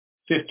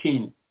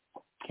15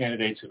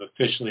 candidates have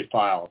officially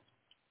filed.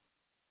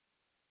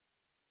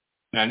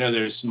 And I know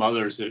there's some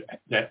others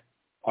that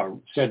are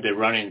said they're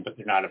running, but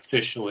they're not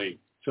officially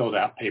filled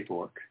out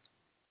paperwork.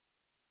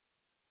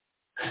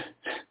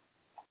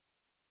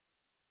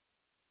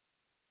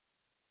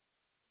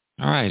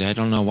 All right. I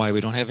don't know why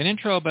we don't have an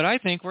intro, but I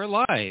think we're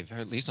live, or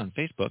at least on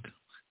Facebook.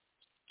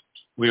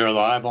 We are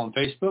live on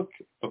Facebook,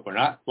 but we're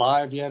not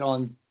live yet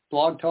on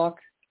Blog Talk.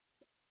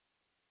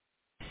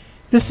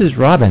 This is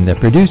Robin, the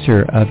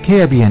producer of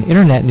KRBN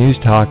Internet News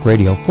Talk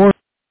Radio 4.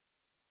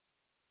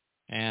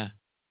 Yeah.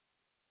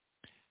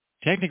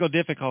 Technical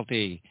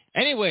difficulty.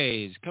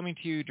 Anyways, coming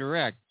to you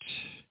direct.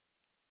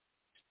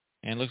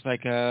 And looks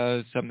like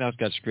something else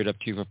got screwed up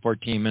too for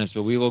 14 minutes,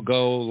 but we will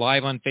go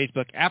live on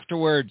Facebook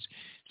afterwards.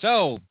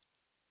 So,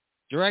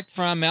 direct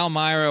from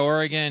Elmira,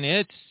 Oregon,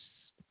 it's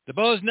the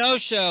Boze Noze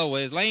Show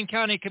with Lane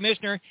County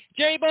Commissioner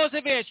Jerry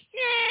Bozovich.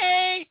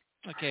 Yay!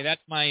 Okay,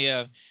 that's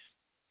my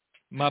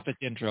Muppet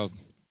intro.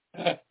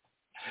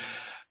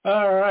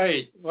 All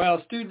right.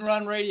 Well,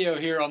 student-run radio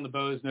here on the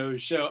Boze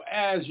Noze Show,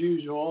 as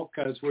usual,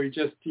 because we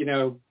just,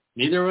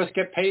 neither of us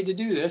get paid to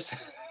do this.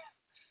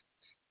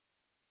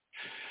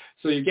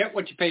 So you get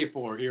what you pay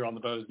for here on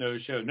the Boze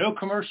Noze Show. No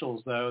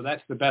commercials, though.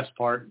 That's the best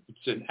part.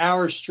 It's an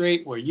hour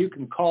straight where you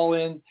can call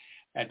in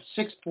at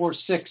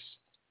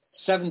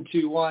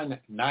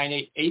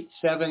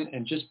 646-721-9887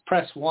 and just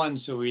press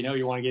 1 so we know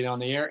you want to get on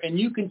the air. And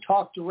you can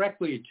talk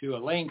directly to a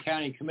Lane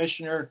County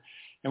Commissioner,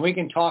 and we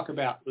can talk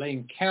about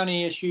Lane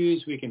County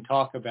issues. We can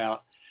talk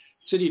about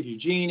City of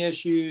Eugene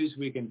issues.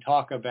 We can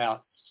talk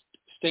about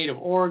State of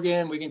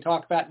Oregon. We can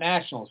talk about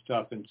national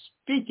stuff. And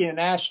speaking of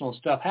national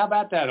stuff, how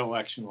about that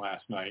election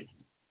last night?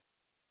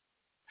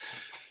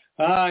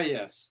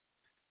 Yes.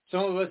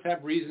 Some of us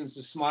have reasons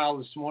to smile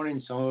this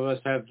morning. Some of us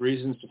have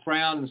reasons to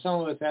frown. And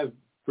some of us have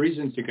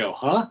reasons to go,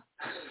 huh?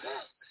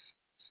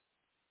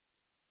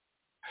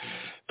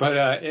 But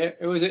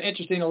it was an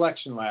interesting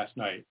election last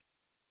night.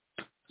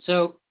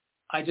 So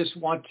I just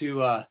want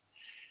to,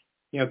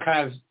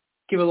 kind of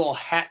give a little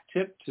hat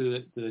tip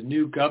to the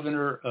new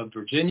governor of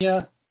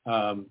Virginia,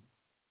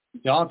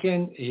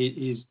 Youngkin.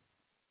 He's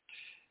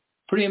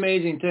pretty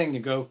amazing thing to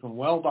go from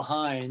well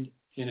behind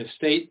in a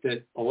state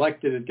that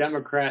elected a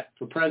Democrat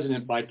for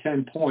president by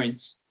 10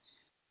 points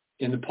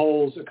in the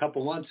polls a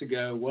couple months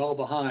ago, well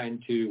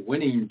behind, to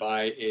winning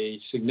by a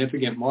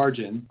significant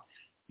margin.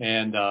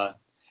 And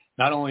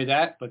not only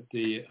that, but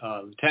the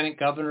lieutenant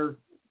governor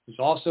was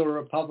also a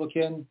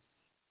Republican,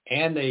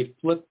 and they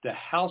flipped the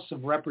House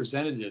of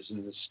Representatives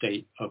in the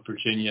state of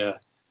Virginia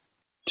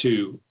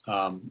to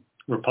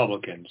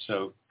Republican.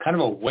 So kind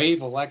of a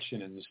wave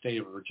election in the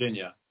state of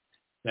Virginia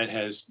that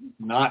has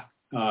not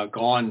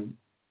gone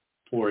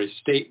for a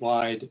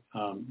statewide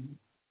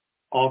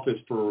office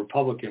for a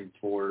Republican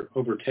for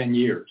over 10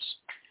 years.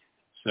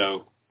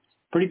 So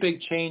pretty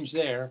big change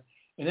there.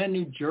 And then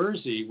New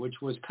Jersey,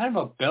 which was kind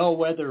of a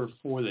bellwether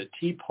for the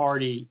Tea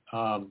Party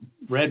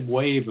red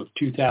wave of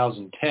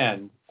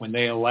 2010 when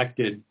they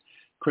elected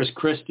Chris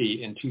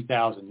Christie in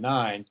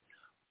 2009,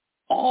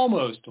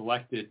 almost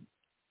elected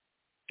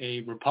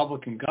a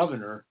Republican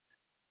governor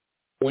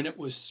when it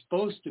was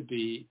supposed to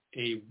be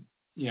a,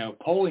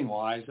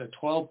 polling-wise, a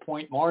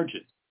 12-point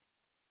margin.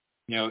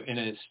 In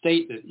a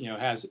state that,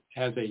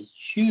 has a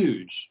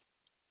huge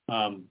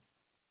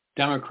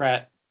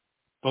Democrat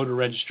voter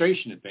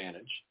registration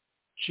advantage,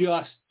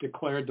 just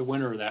declared the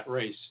winner of that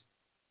race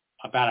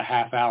about a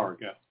half hour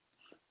ago.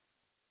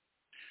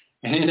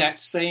 And in that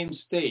same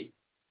state,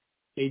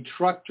 a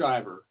truck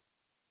driver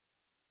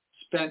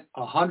spent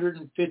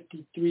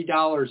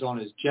 $153 on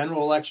his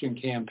general election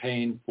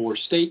campaign for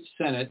state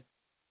senate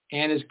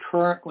and is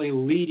currently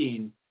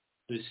leading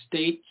the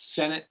state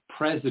senate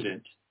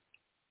president,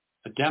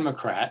 a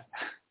Democrat,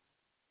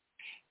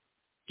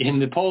 in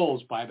the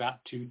polls by about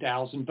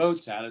 2,000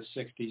 votes out of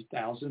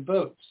 60,000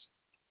 votes.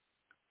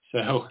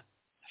 So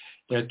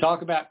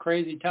talk about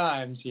crazy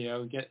times,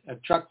 get a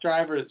truck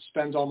driver that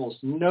spends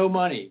almost no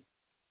money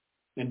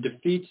and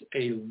defeats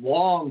a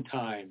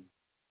longtime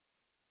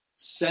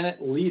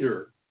Senate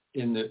leader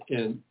in the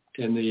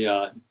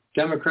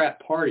Democrat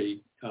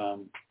Party,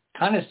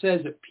 kind of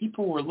says that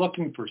people were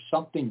looking for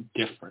something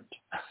different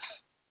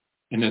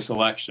in this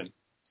election.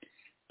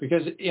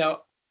 Because,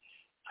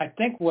 I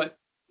think what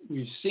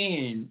we've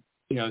seen,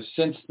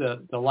 since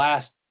the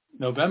last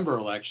November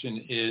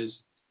election is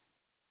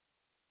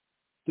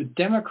the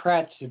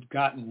Democrats have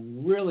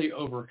gotten really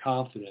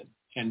overconfident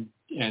and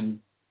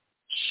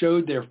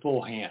showed their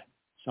full hand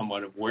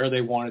somewhat of where they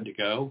wanted to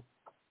go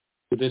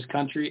with this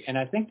country. And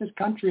I think this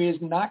country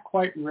is not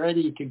quite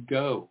ready to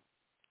go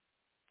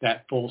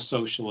that full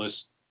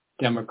socialist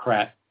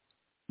Democrat,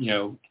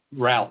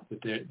 route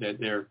that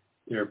they're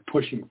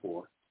pushing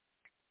for.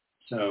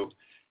 So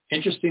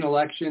interesting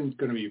election. It's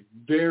going to be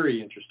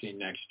very interesting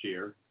next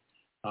year.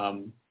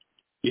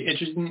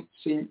 Interesting,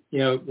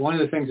 one of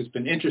the things that's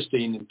been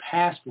interesting in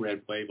past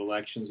red wave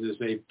elections is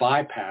they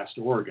bypassed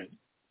Oregon.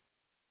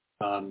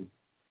 So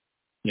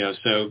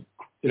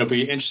it'll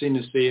be interesting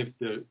to see if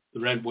the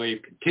red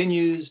wave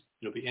continues.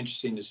 It'll be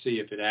interesting to see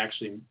if it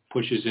actually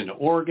pushes into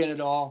Oregon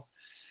at all.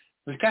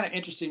 It was kind of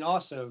interesting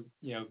also,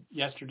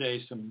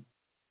 yesterday some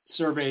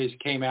surveys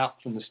came out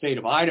from the state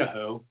of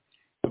Idaho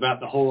about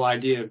the whole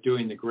idea of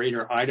doing the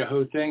greater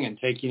Idaho thing and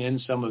taking in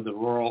some of the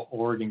rural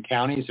Oregon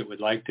counties that would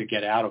like to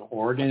get out of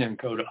Oregon and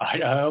go to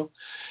Idaho.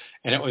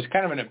 And it was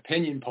kind of an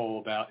opinion poll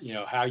about,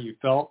 how you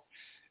felt.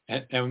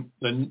 And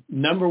the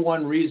number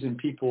one reason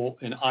people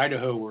in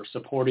Idaho were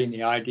supporting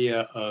the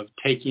idea of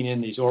taking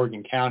in these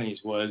Oregon counties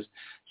was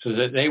so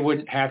that they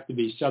wouldn't have to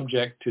be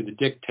subject to the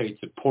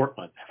dictates of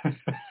Portland.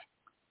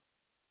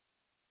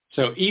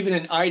 So even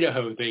in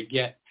Idaho, they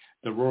get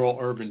the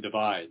rural-urban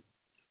divide.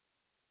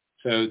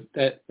 So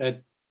that's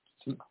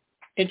some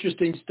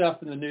interesting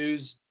stuff in the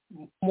news,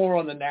 more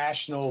on the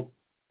national,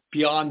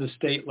 beyond the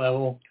state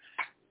level.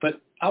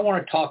 But I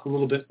want to talk a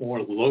little bit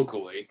more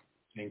locally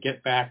and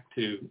get back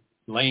to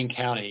Lane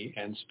County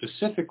and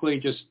specifically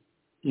just,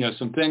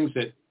 some things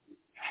that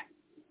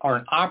are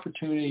an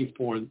opportunity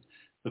for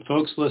the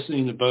folks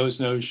listening to Bo's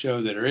Nose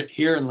Show that are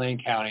here in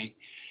Lane County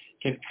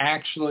can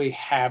actually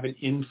have an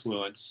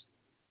influence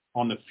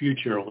on the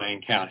future of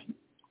Lane County.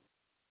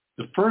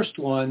 The first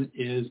one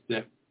is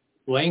that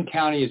Lane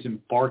County is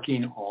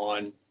embarking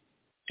on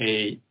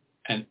a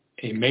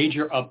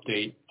major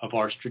update of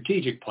our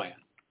strategic plan,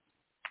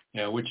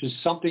 which is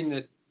something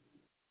that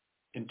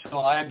until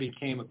I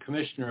became a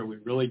commissioner, we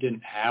really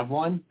didn't have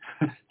one.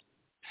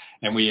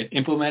 And we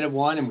implemented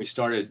one, and we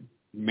started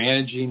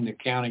managing the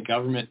county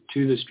government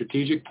to the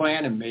strategic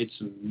plan and made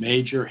some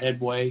major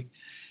headway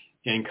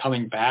in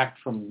coming back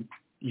from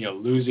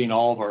losing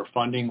all of our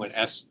funding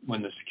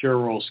when the Secure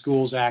Rural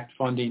Schools Act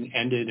funding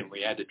ended, and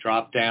we had to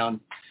drop down,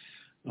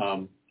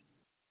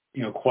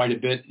 quite a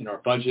bit in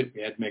our budget.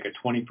 We had to make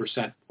a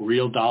 20%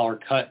 real dollar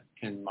cut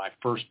in my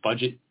first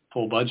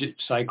full budget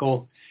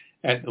cycle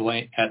at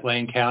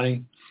Lane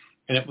County,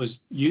 and it was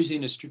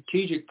using a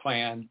strategic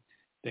plan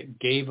that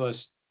gave us,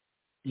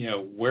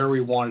 where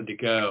we wanted to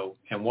go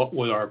and what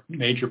were our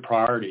major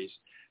priorities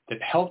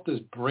that helped us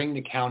bring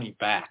the county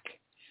back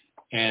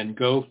and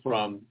go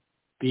from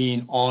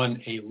being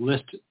on a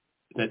list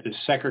that the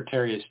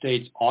Secretary of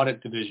State's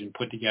Audit Division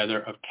put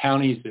together of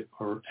counties that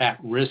are at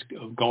risk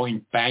of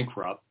going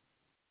bankrupt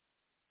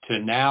to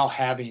now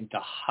having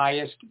the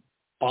highest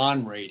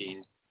bond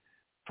rating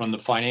from the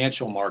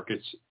financial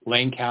markets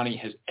Lane County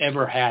has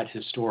ever had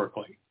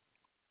historically.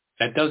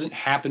 That doesn't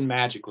happen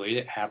magically.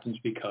 It happens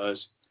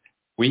because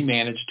we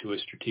managed to a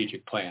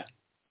strategic plan.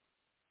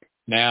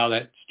 Now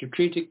that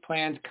strategic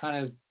plan's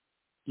kind of,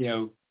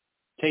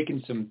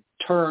 taken some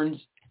turns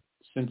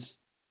since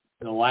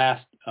the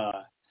last,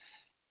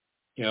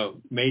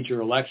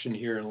 major election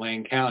here in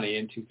Lane County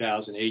in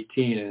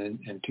 2018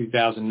 and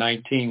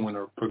 2019 when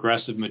a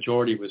progressive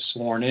majority was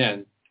sworn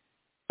in.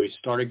 We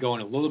started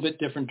going a little bit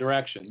different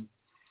direction.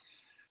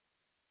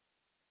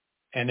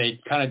 And they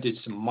kind of did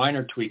some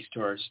minor tweaks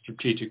to our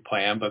strategic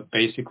plan, but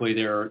basically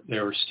they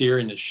were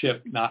steering the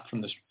ship not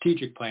from the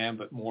strategic plan,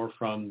 but more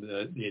from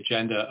the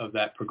agenda of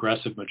that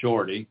progressive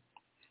majority.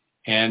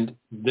 And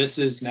this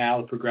is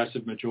now the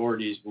progressive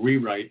majority's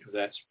rewrite of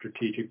that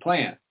strategic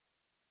plan.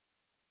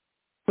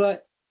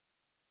 But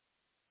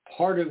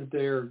part of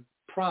their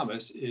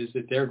promise is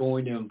that they're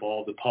going to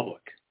involve the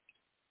public.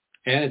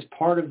 And it's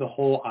part of the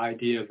whole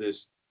idea of this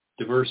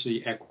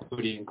diversity,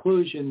 equity,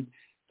 inclusion,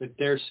 that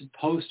they're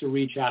supposed to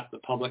reach out to the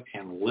public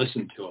and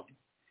listen to them.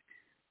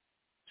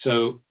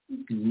 So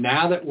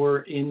now that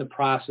we're in the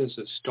process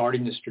of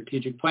starting the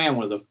strategic plan,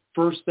 one of the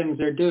first things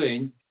they're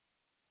doing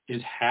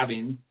is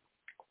having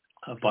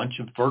a bunch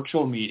of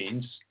virtual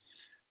meetings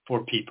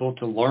for people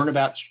to learn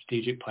about the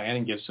strategic plan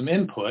and give some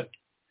input.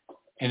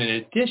 And in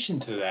addition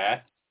to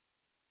that,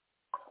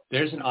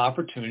 there's an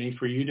opportunity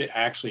for you to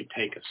actually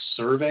take a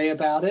survey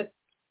about it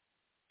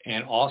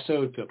and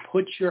also to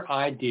put your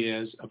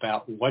ideas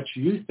about what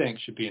you think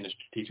should be in the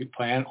strategic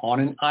plan on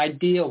an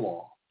idea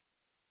wall.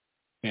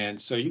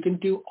 And so you can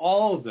do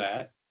all of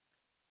that,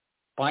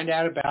 find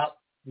out about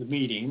the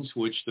meetings,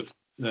 which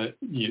the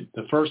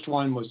first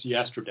one was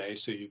yesterday,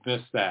 so you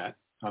missed that.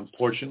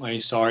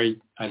 Unfortunately, sorry,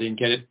 I didn't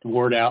get the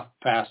word out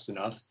fast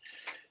enough.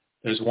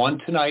 There's one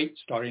tonight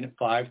starting at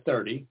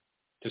 5:30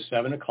 to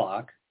 7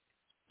 o'clock,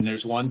 and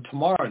there's one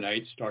tomorrow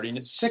night starting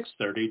at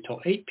 6:30 till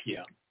 8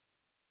 p.m.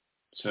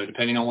 So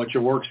depending on what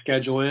your work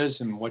schedule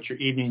is and what your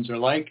evenings are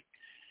like.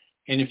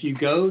 And if you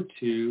go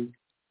to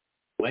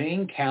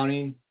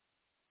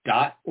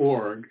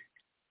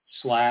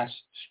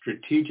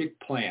lanecounty.org/strategic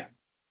plan,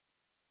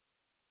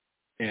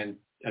 and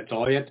that's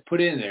all you have to put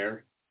in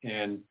there,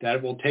 and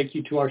that will take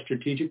you to our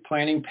strategic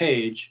planning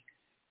page.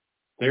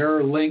 There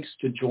are links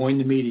to join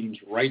the meetings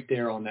right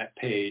there on that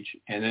page.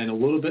 And then a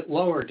little bit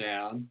lower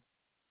down,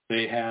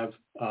 they have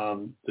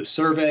the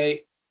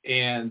survey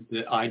and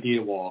the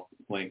idea wall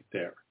link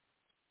there.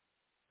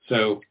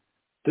 So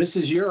this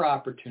is your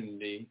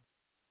opportunity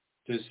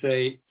to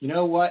say, you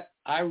know what,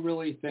 I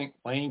really think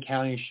Lane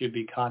County should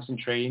be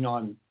concentrating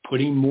on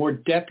putting more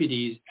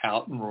deputies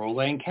out in rural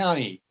Lane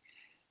County.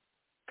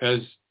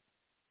 Because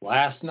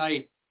last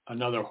night,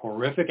 another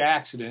horrific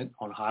accident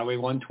on Highway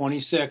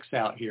 126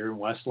 out here in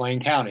West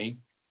Lane County,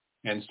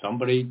 and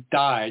somebody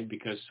died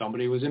because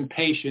somebody was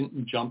impatient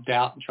and jumped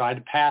out and tried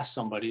to pass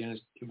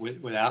somebody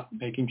without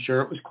making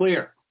sure it was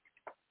clear.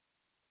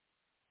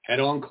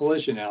 Head-on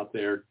collision out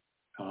there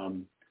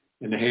in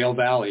the Hale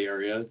Valley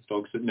area.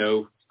 Folks that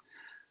know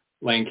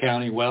Lane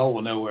County well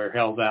will know where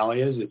Hale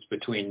Valley is. It's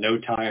between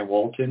Notai and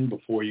Walton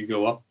before you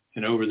go up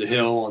and over the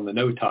hill on the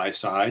Notai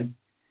side.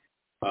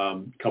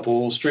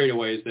 Couple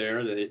straightaways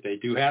there. They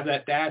do have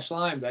that dash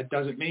line. That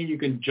doesn't mean you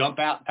can jump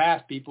out and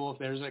pass people if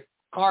there's a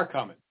car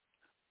coming.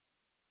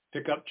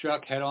 Pickup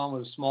truck head-on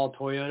with a small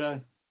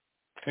Toyota.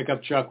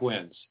 Pickup truck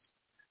wins,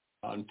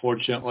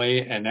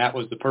 unfortunately, and that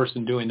was the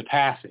person doing the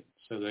passing.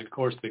 So, of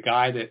course, the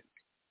guy that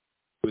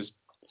was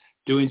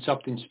doing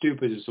something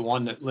stupid is the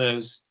one that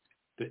lives.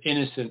 The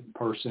innocent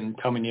person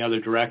coming the other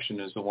direction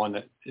is the one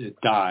that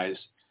dies.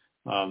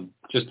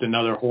 Just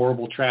another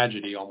horrible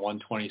tragedy on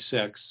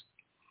 126.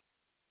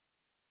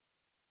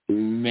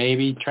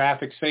 Maybe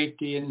traffic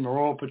safety and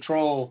rural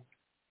patrol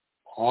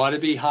ought to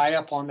be high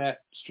up on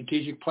that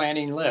strategic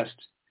planning list.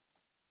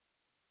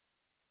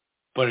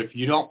 But if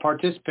you don't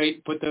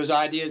participate, put those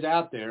ideas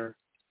out there,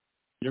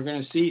 you're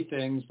going to see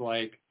things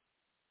like,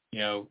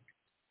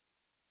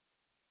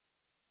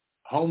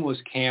 homeless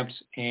camps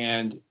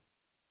and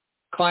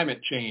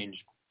climate change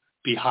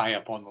be high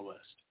up on the list.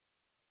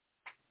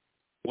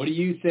 What do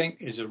you think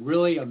is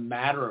really a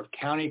matter of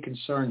county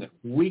concern that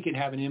we can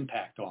have an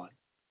impact on?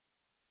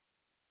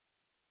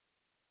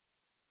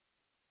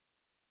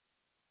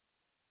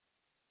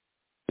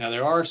 Now,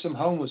 there are some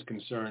homeless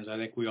concerns I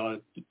think we ought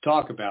to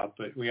talk about,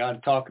 but we ought to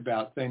talk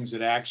about things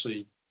that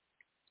actually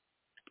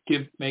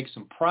make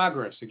some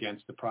progress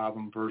against the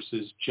problem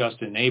versus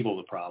just enable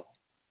the problem.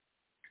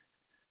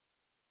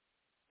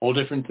 Whole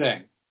different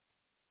thing.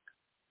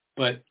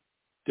 But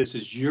this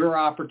is your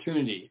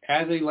opportunity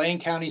as a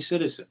Lane County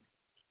citizen.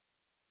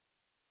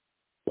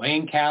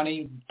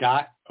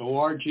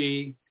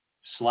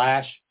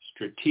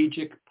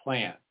 lanecounty.org/strategic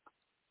plan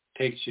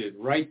takes you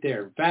right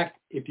there. In fact,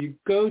 if you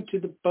go to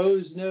the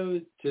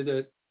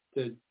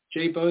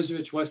Jay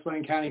Bozovich, West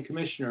Lane County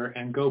Commissioner,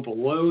 and go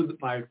below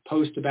my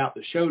post about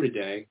the show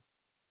today,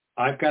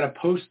 I've got a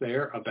post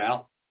there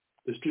about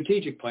the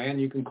strategic plan.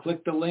 You can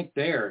click the link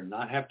there and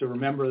not have to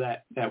remember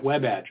that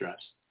web address.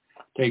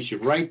 Takes you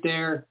right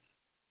there.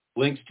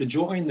 Links to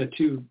join the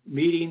 2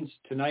 meetings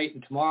tonight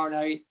and tomorrow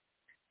night.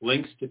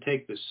 Links to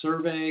take the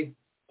survey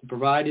to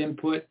provide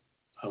input.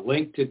 A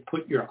link to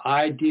put your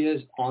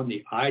ideas on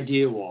the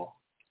idea wall.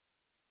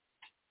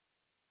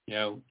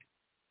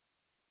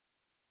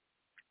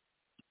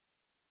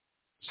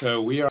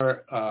 So we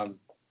are. I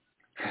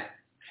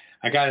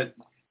got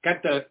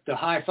the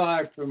high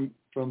five from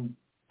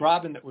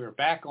Robin that we were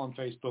back on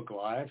Facebook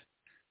Live.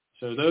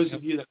 So those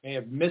of you that may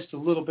have missed a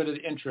little bit of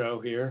the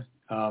intro here,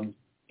 I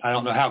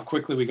don't know how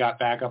quickly we got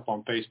back up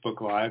on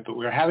Facebook Live, but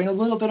we were having a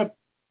little bit of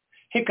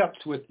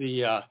hiccups with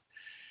the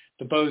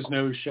Bo's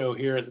Nose show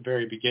here at the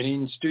very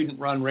beginning.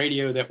 Student-run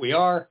radio that we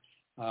are.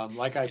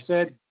 Like I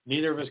said,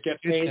 neither of us get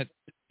paid.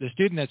 The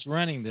student that's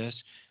running this,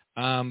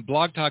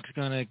 Blog Talk's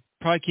going to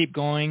probably keep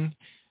going.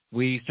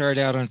 We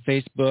started out on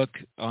Facebook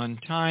on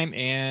time,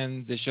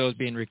 and the show is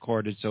being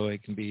recorded so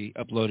it can be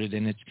uploaded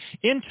in its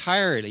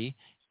entirety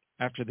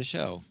after the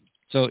show.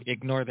 So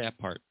ignore that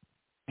part.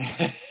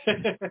 I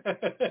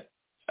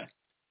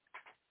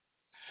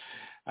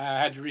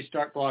had to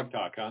restart Blog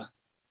Talk, huh?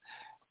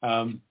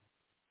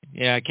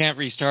 Yeah, I can't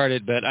restart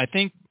it, but I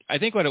think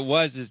what it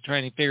was is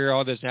trying to figure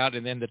all this out,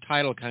 and then the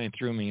title kind of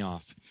threw me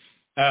off.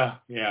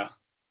 Yeah.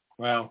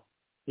 Well,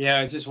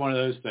 yeah, it's just one of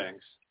those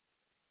things.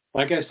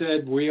 Like I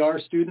said, we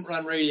are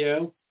student-run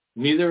radio.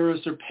 Neither of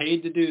us are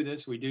paid to do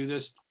this. We do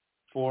this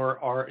for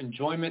our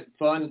enjoyment,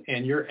 fun,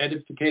 and your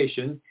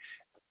edification.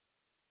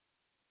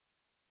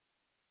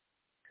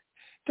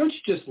 Don't you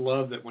just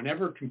love that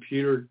whenever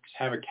computers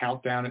have a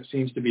countdown, it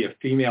seems to be a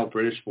female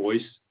British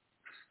voice?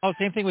 Oh,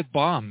 same thing with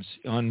bombs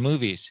on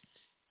movies.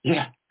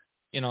 Yeah.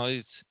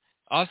 It's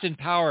Austin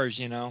Powers,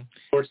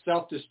 Or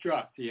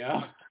self-destruct,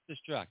 yeah.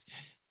 Destruct.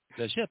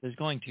 The ship is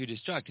going to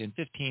destruct in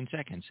 15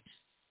 seconds.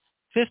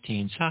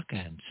 15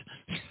 seconds.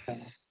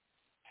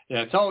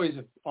 Yeah, it's always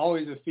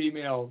a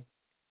female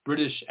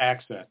British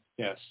accent,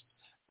 yes.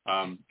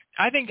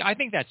 I think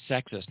that's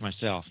sexist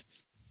myself.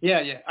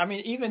 Yeah. I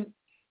mean, even,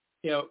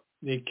 the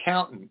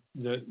accountant,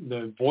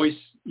 the voice,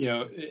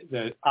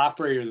 the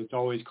operator that's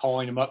always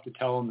calling him up to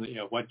tell him,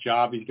 what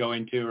job he's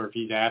going to or if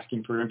he's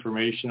asking for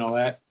information, all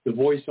that. The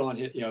voice on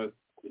it,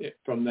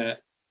 from the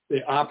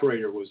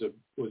operator was a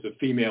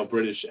female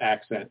British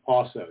accent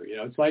also.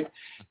 It's like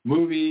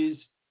movies.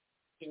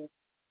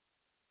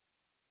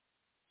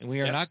 And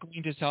we are not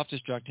going to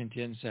self-destruct in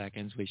 10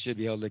 seconds. We should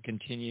be able to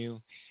continue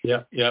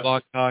Yeah.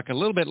 Blog Talk a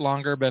little bit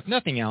longer, but if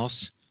nothing else,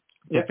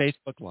 for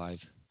Facebook Live.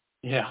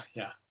 Yeah.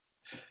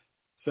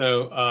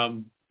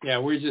 So,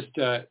 we're just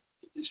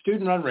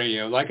student-run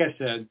radio. Like I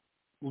said,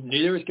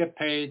 neither of us get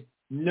paid.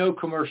 No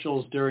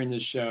commercials during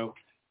this show.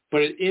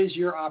 But it is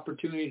your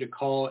opportunity to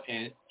call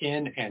in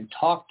and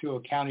talk to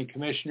a county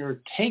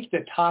commissioner. Take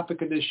the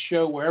topic of this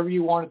show wherever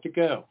you want it to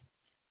go.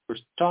 We're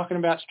talking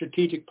about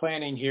strategic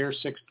planning here,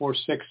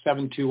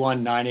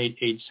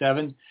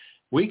 646-721-9887.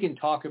 We can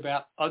talk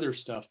about other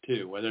stuff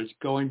too, whether it's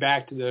going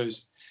back to those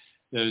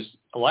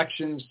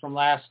elections from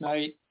last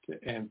night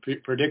and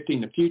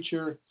predicting the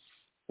future,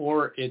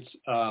 or it's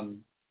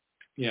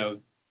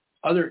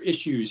other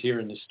issues here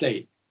in the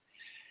state.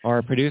 Or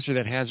a producer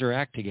that has her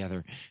act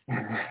together.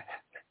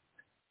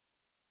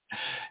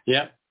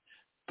 Yeah,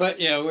 but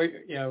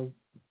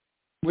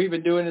we've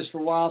been doing this for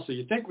a while, so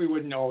you think we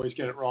wouldn't always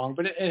get it wrong,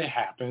 but it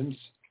happens.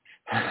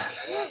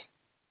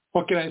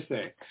 What can I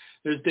say?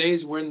 There's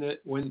days when the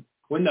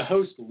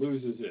host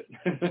loses it,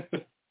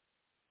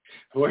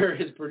 where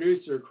his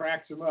producer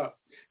cracks him up,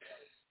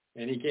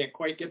 and he can't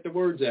quite get the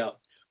words out,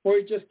 or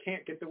he just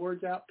can't get the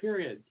words out.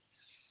 Period.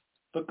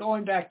 But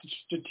going back to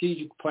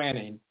strategic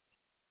planning,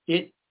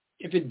 if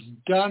it's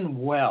done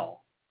well,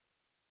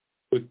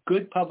 with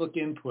good public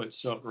input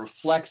so it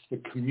reflects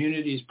the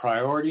community's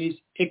priorities,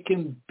 it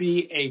can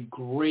be a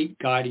great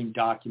guiding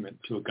document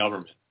to a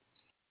government.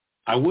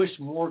 I wish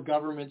more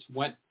governments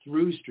went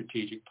through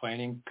strategic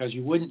planning because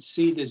you wouldn't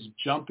see this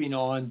jumping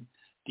on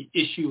the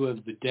issue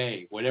of the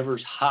day,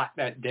 whatever's hot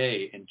that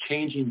day, and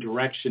changing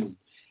direction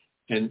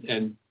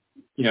and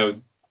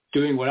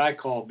doing what I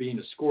call being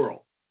a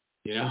squirrel,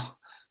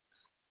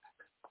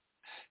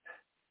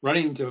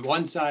 running to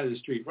one side of the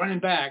street, running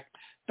back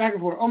and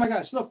forth. Oh my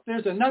gosh, look,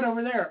 there's a nut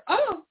over there.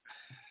 Oh!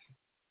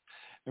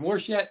 And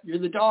worse yet, you're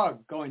the dog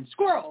going,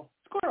 squirrel,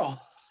 squirrel.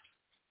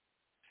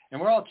 And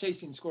we're all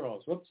chasing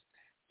squirrels. Whoops,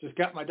 just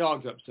got my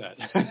dogs upset.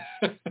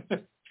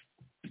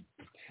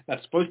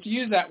 Not supposed to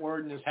use that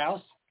word in this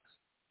house.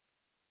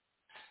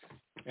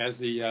 As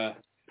the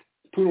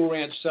Poodle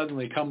Ranch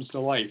suddenly comes to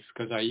life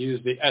because I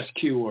use the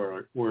SQ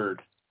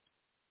word.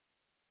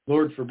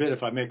 Lord forbid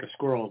if I make a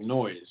squirrel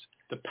noise.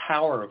 The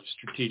power of a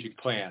strategic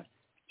plan.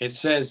 It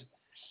says,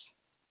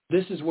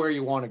 this is where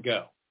you want to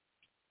go.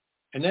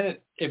 And then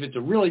if it's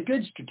a really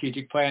good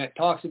strategic plan, it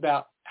talks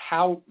about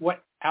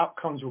what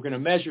outcomes we're going to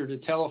measure to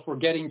tell if we're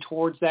getting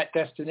towards that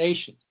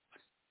destination.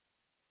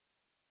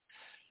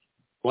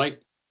 Like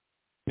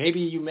maybe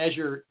you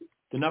measure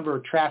the number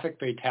of traffic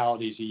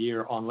fatalities a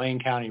year on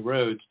Lane County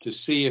roads to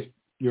see if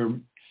your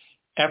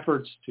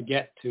efforts to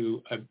get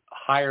to a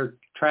higher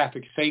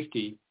traffic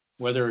safety,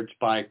 whether it's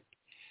by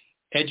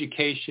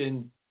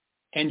education,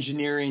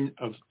 engineering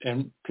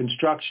and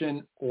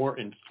construction, or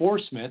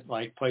enforcement,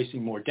 like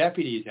placing more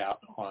deputies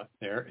out on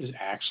there, is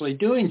actually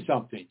doing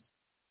something.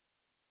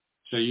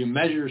 So you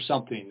measure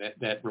something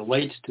that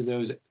relates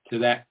to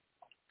that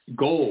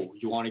goal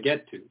you want to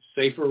get to,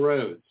 safer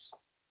roads.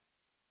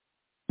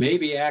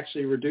 Maybe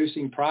actually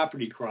reducing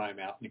property crime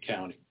out in the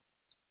county.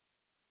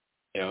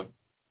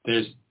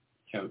 There's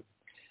going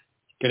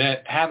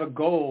to have a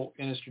goal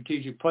in a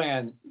strategic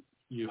plan.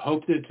 You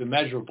hope that it's a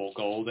measurable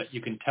goal that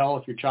you can tell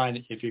if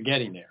you're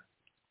getting there.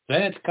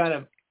 Then it's kind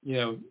of,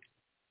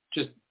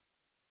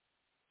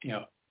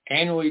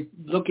 annually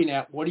looking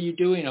at what are you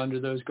doing under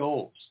those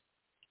goals.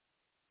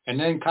 And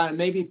then kind of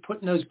maybe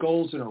putting those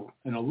goals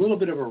in a little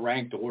bit of a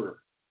ranked order.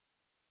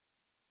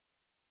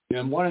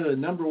 And one of the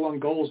number one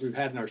goals we've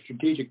had in our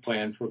strategic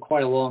plan for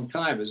quite a long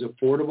time is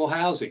affordable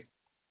housing.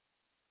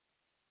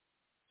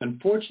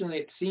 Unfortunately,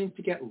 it seems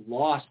to get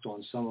lost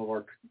on some of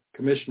our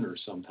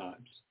commissioners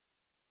sometimes,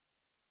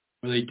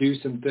 where they do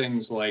some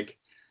things like,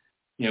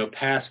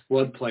 pass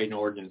floodplain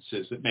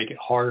ordinances that make it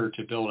harder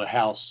to build a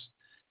house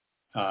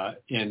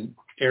in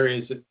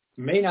areas that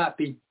may not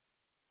be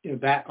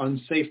that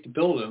unsafe to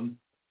build them,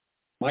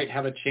 might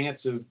have a chance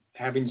of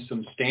having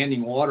some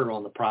standing water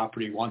on the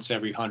property once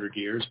every 100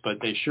 years,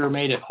 but they sure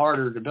made it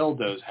harder to build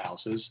those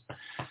houses.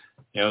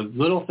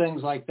 Little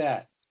things like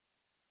that.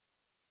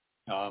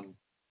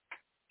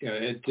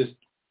 It just,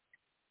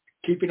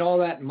 keeping all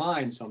that in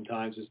mind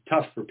sometimes is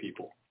tough for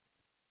people.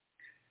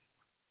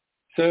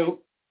 So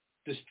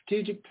the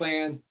strategic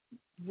plan,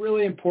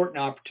 really important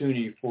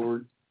opportunity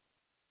for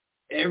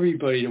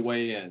everybody to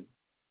weigh in.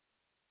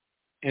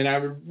 And I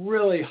would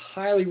really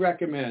highly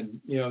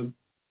recommend,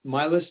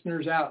 my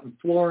listeners out in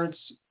Florence,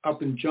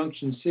 up in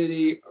Junction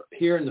City,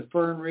 here in the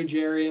Fern Ridge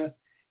area,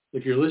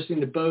 if you're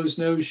listening to Bo's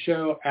Nose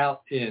Show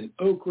out in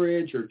Oak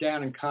Ridge or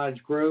down in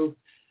Cottage Grove,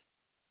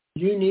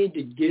 you need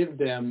to give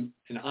them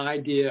an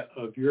idea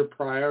of your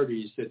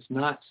priorities that's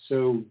not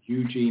so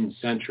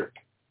Eugene-centric.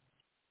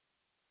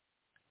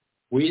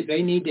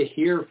 They need to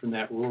hear from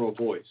that rural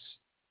voice.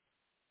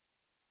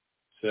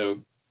 So,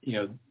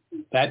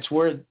 that's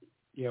where,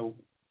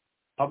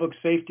 public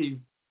safety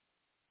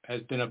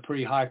has been a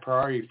pretty high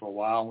priority for a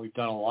while. We've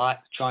done a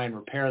lot to try and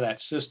repair that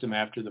system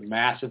after the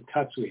massive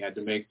cuts we had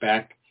to make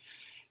back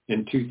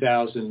in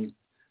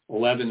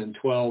 2011 and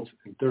 12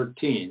 and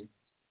 13.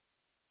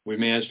 We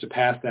managed to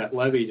pass that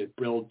levy to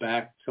build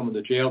back some of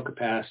the jail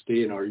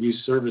capacity and our youth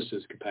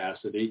services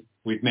capacity.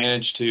 We've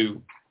managed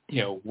to,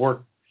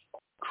 work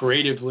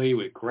creatively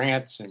with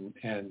grants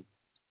and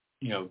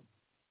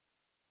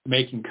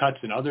making cuts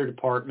in other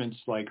departments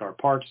like our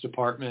parks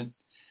department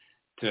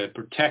to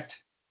protect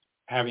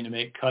having to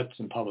make cuts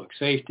in public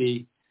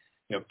safety,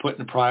 putting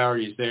the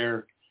priorities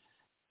there.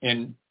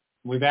 And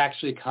we've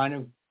actually kind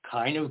of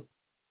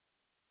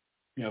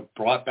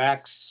brought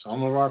back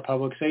some of our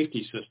public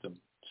safety system.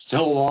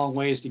 Still a long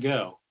ways to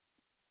go.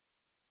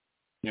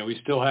 We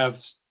still have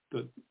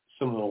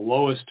some of the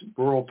lowest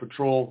rural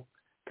patrol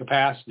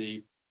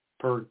capacity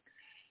per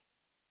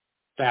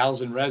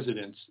 1,000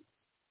 residents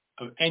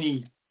of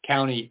any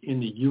county in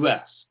the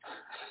U.S.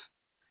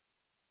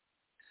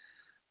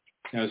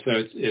 So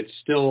it's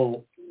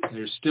still,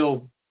 there's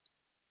still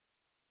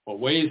a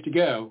ways to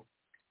go,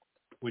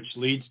 which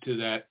leads to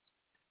that,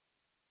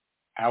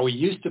 how we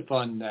used to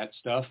fund that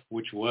stuff,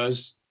 which was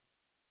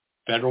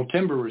federal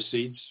timber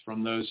receipts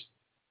from those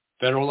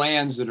federal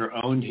lands that are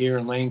owned here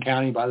in Lane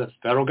County by the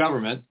federal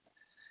government,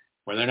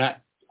 where they're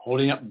not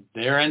holding up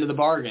their end of the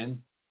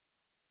bargain.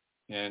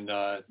 And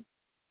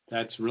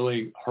that's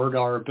really hurt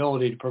our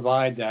ability to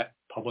provide that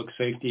public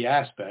safety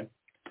aspect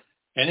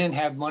and then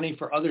have money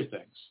for other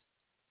things.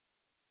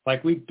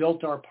 Like we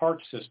built our park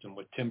system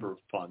with timber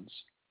funds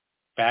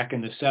back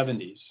in the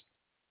 70s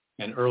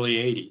and early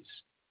 80s.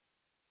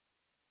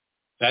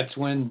 That's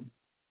when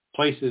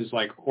places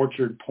like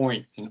Orchard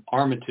Point and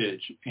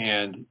Armitage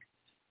and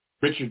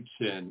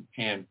Richardson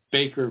and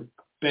Baker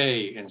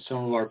Bay and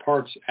some of our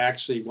parks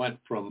actually went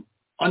from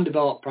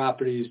undeveloped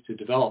properties to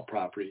developed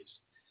properties,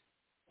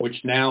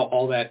 which now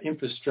all that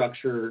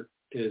infrastructure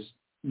is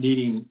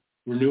needing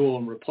renewal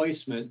and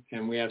replacement,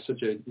 and we have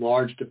such a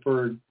large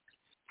deferred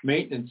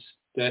maintenance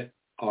that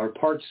our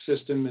parks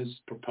system is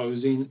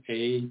proposing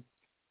a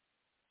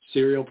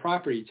serial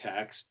property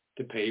tax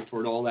to pay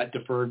for all that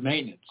deferred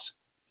maintenance.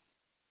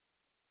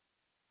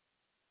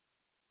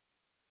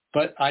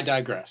 But I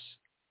digress.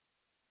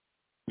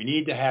 We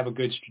need to have a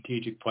good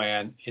strategic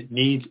plan. It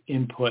needs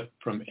input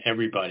from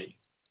everybody.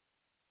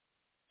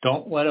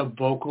 Don't let a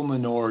vocal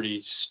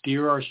minority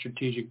steer our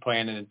strategic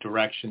plan in a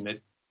direction that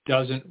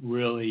doesn't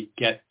really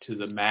get to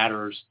the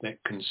matters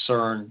that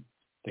concern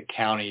the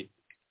county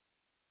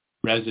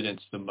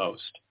residents the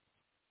most.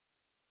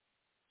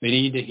 They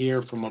need to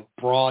hear from a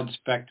broad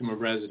spectrum of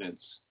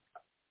residents.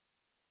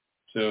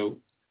 So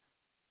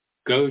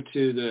go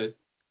to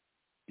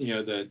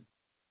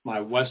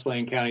my West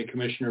Lane County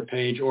Commissioner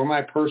page or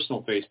my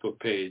personal Facebook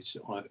page,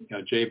 on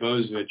Jay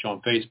Bozovich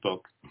on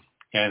Facebook,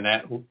 and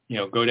that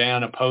go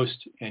down a post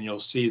and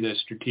you'll see the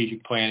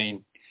strategic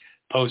planning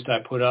post I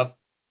put up.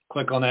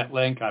 Click on that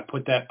link. I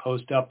put that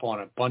post up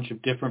on a bunch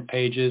of different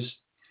pages,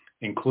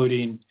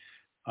 including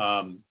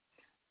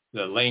the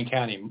Lane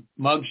County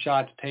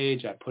Mugshots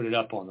page. I put it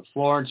up on the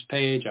Florence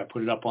page. I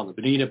put it up on the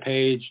Bonita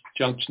page,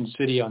 Junction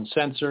City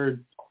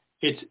Uncensored.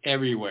 It's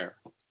everywhere.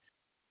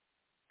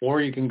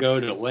 Or you can go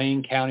to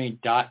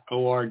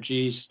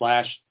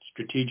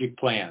lanecounty.org/strategic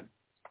plan,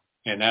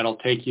 and that'll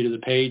take you to the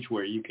page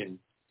where you can,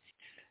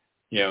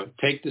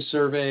 take the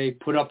survey,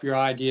 put up your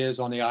ideas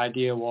on the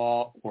idea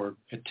wall, or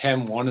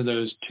attend one of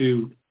those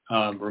two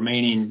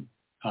remaining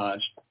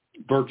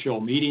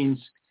virtual meetings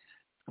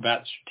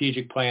about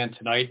strategic plan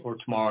tonight or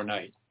tomorrow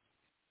night.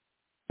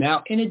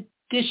 Now, in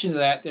addition to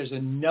that, there's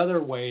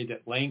another way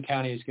that Lane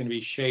County is going to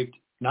be shaped,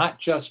 not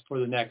just for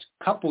the next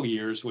couple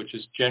years, which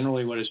is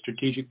generally what a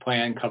strategic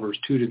plan covers,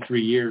 2 to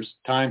 3 years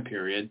time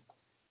period.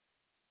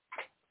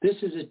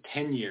 This is a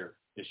 10-year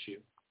issue,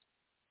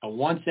 a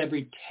once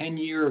every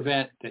 10-year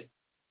event that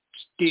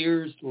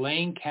steers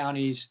Lane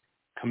County's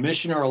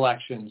commissioner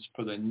elections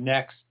for the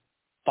next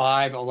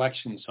 5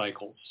 election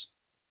cycles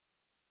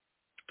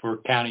for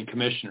county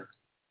commissioner.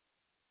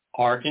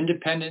 Our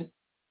independent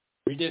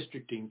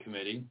redistricting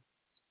committee,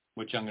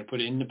 which I'm going to put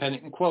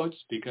independent in quotes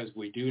because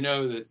we do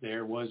know that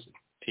there was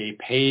a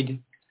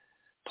paid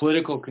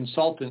political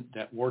consultant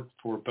that worked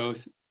for both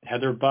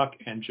Heather Buck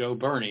and Joe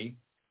Berney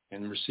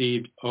and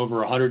received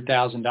over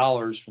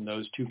 $100,000 from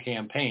those two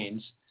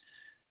campaigns,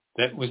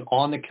 that was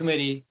on the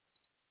committee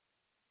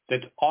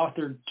that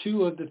authored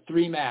 2 of the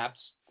 3 maps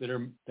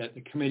that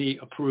the committee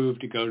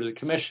approved to go to the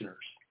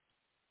commissioners.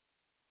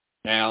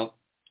 Now,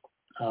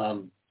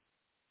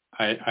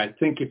 I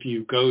think if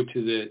you go to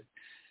the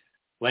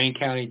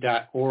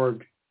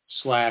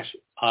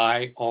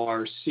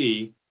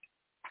lanecounty.org/IRC,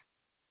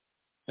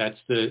 that's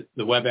the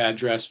web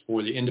address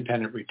for the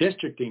Independent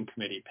Redistricting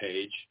Committee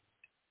page,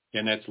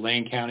 and that's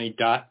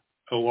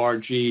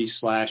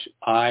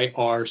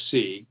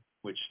lanecounty.org/IRC,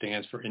 which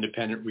stands for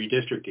Independent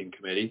Redistricting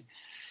Committee.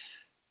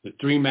 The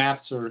 3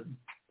 maps are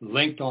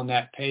linked on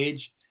that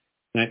page,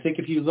 and I think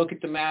if you look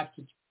at the maps,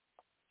 it's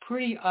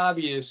pretty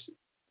obvious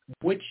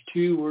which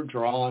 2 were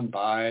drawn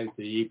by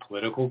the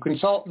political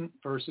consultant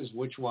versus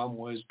which one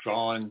was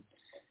drawn,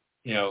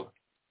 to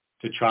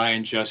try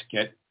and just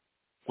get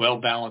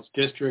well-balanced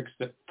districts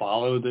that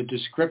follow the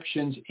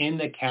descriptions in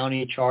the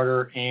county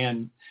charter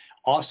and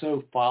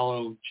also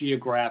follow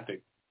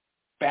geographic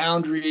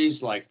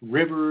boundaries like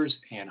rivers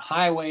and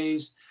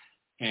highways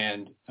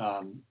and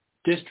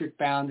district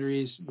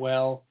boundaries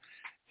well,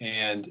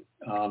 and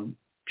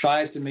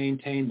tries to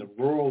maintain the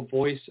rural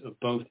voice of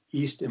both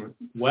East and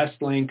West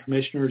Lane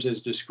commissioners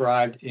as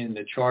described in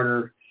the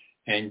charter,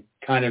 and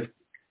kind of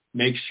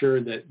make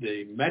sure that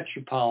the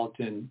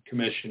metropolitan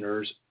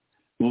commissioners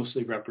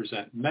mostly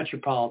represent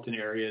metropolitan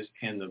areas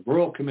and the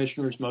rural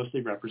commissioners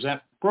mostly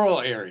represent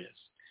rural areas.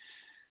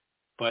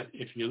 But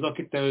if you look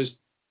at those,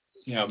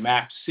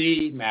 map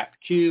C, map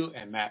Q,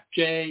 and map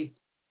J,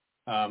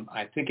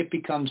 I think it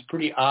becomes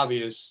pretty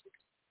obvious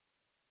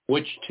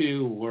which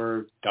two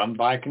were done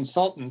by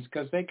consultants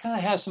because they kind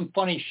of have some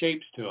funny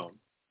shapes to them.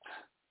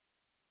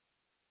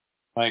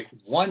 Like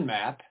one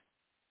map,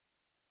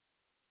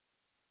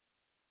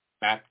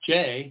 map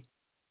J,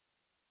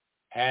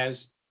 has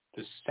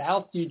the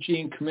South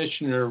Eugene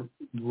Commissioner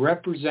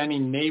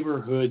representing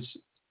neighborhoods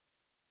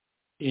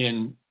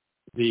in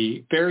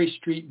the Ferry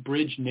Street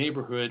Bridge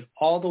neighborhood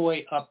all the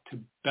way up to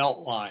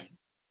Beltline.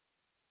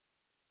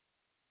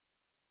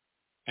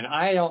 And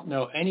I don't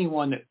know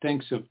anyone that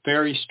thinks of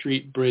Ferry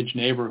Street Bridge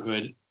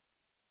neighborhood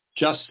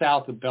just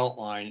south of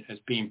Beltline as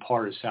being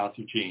part of South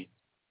Eugene.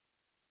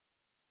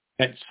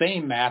 That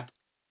same map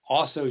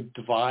also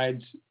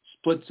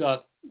splits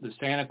up the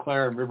Santa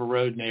Clara and River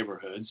Road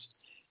neighborhoods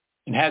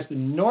and has the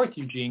North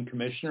Eugene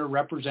Commissioner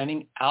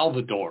representing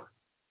Alvador.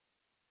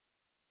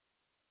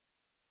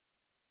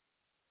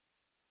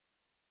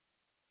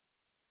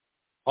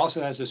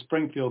 Also has a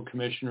Springfield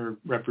Commissioner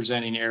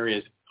representing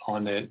areas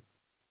on the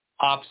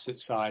opposite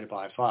side of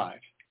I-5.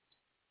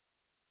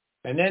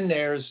 And then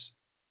there's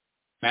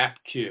map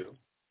Q.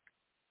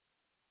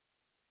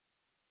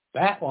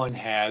 That one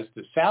has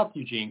the South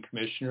Eugene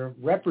Commissioner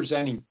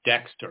representing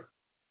Dexter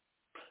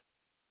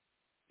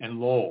and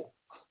Lowell.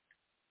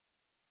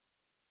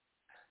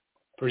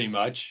 Pretty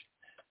much,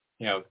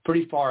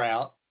 pretty far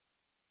out.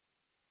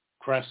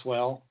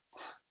 Cresswell.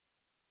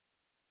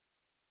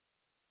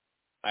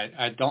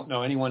 I don't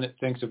know anyone that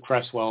thinks of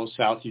Cresswell as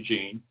South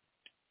Eugene.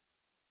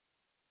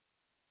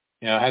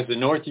 Has the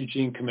North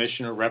Eugene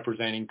Commissioner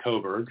representing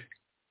Coburg,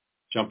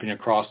 jumping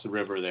across the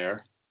river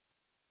there.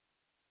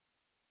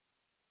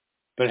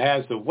 But it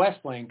has the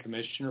West Lane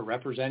Commissioner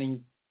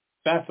representing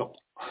Bethel.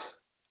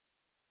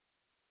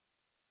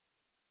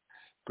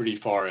 Pretty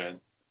far in. In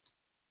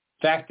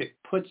fact, it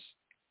puts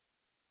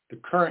the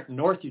current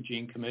North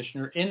Eugene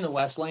Commissioner in the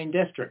West Lane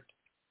District.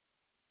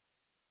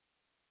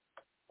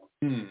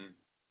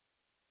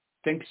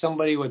 Think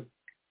somebody with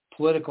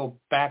political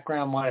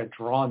background might have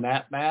drawn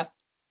that map?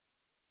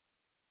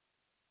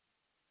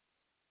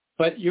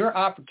 But your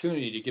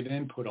opportunity to give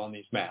input on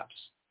these maps,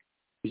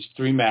 these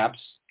three maps,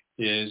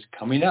 is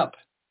coming up.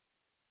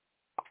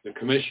 The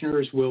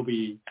commissioners will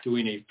be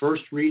doing a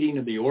first reading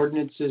of the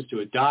ordinances to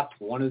adopt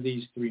one of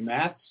these three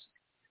maps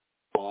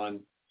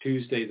on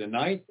Tuesday the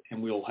 9th,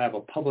 and we'll have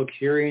a public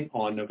hearing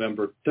on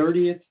November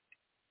 30th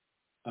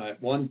at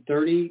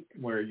 1:30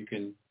 where you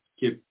can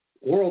give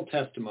oral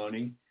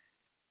testimony.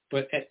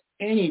 But at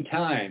any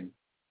time,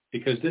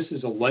 because this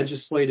is a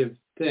legislative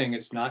thing,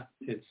 it's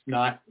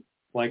not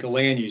like a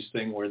land use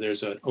thing where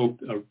there's an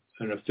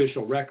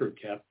official record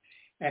kept.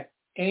 At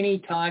any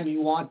time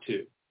you want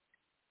to,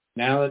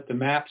 now that the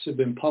maps have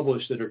been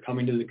published that are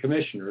coming to the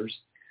commissioners,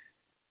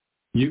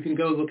 you can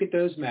go look at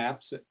those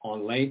maps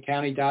on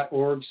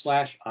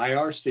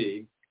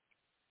lanecounty.org/IRC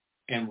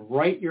and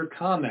write your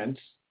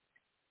comments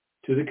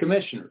to the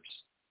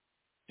commissioners.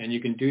 And you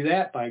can do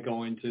that by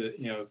going to,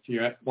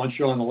 once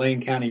you're on the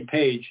Lane County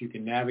page, you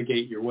can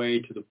navigate your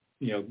way to the,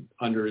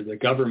 under the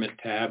government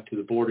tab to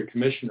the Board of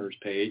Commissioners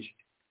page.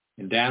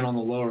 And down on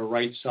the lower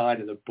right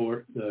side of the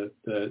board, the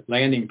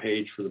landing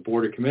page for the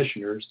Board of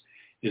Commissioners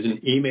is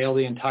an email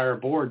the entire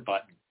board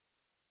button.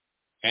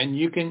 And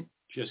you can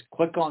just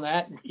click on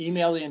that and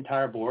email the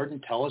entire board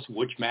and tell us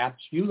which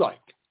maps you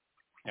like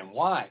and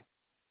why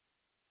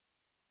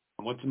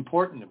and what's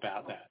important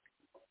about that.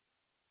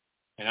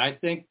 And I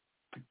think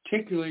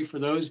particularly for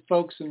those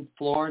folks in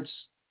Florence,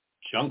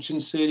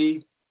 Junction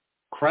City,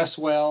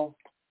 Cresswell,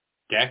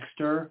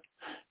 Dexter,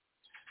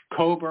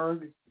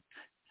 Coburg,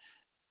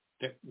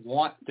 that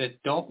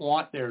don't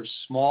want their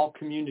small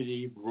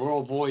community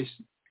rural voice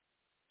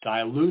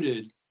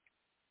diluted,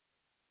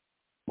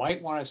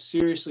 might want to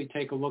seriously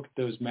take a look at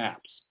those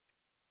maps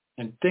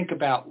and think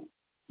about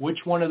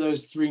which one of those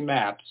three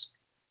maps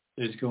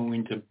is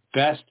going to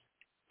best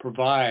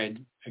provide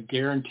a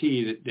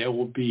guarantee that there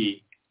will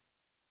be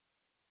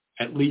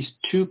at least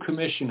two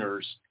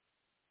commissioners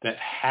that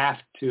have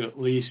to at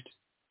least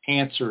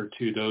answer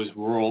to those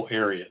rural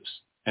areas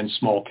and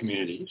small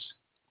communities,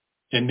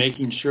 and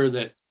making sure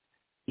that,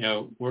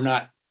 we're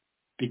not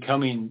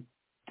becoming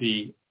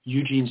the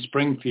Eugene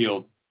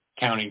Springfield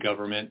County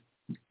government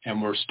and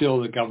we're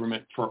still the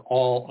government for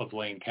all of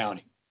Lane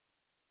County.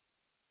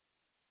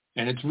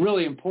 And it's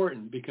really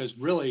important because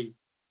really,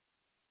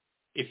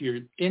 if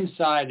you're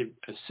inside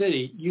a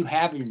city, you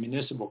have your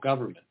municipal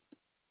government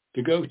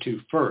to go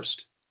to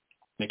first.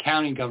 The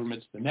county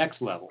government's the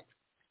next level.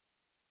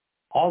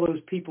 All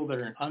those people that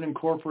are in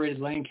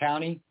unincorporated Lane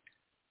County,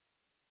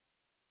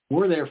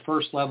 we're their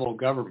first level of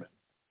government.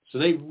 So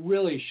they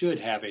really should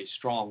have a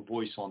strong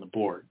voice on the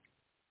board.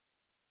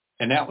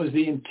 And that was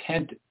the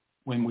intent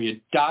when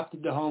we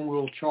adopted the Home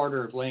Rule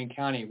Charter of Lane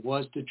County,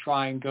 was to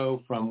try and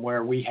go from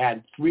where we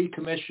had three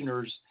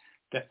commissioners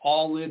that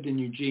all lived in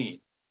Eugene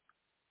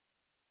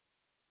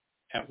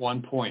at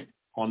one point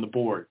on the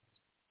board.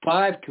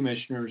 5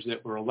 commissioners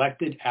that were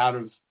elected out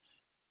of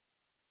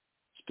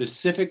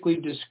specifically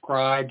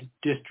described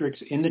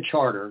districts in the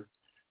charter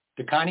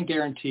to kind of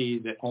guarantee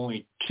that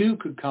only 2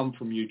 could come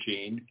from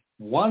Eugene,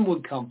 1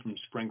 would come from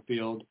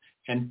Springfield,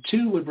 and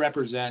 2 would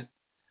represent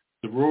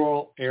the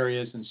rural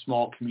areas and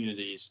small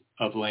communities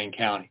of Lane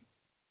County.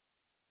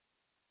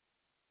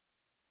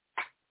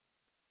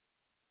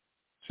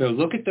 So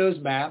look at those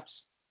maps.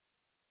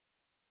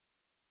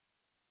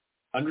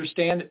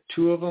 Understand that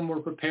 2 of them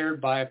were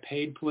prepared by a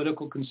paid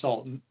political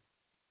consultant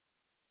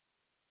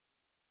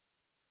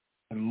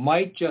and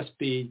might just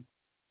be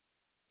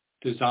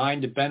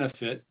designed to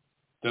benefit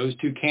those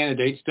 2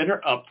 candidates that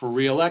are up for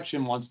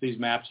re-election once these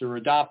maps are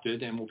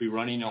adopted and will be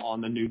running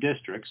on the new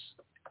districts,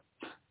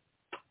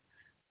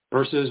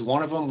 versus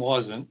one of them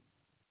wasn't.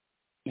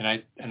 And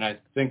I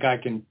think I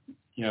can,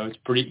 it's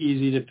pretty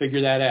easy to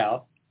figure that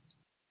out,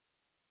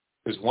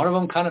 because one of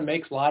them kind of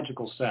makes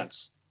logical sense.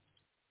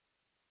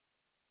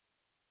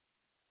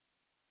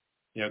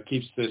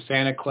 Keeps the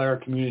Santa Clara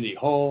community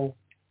whole,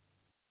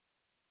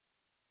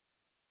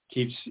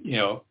 keeps,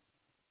 the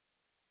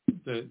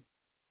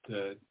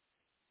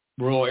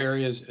rural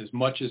areas as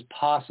much as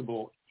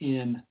possible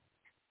in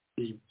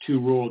the 2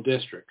 rural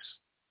districts,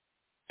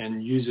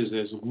 and uses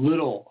as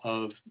little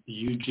of the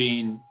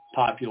Eugene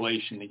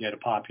population to get a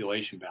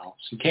population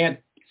balance.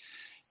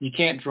 You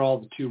can't draw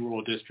the 2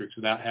 rural districts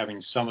without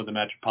having some of the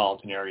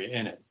metropolitan area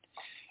in it.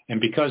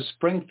 And because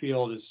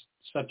Springfield is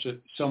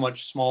so much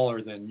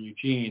smaller than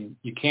Eugene,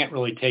 you can't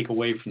really take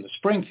away from the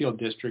Springfield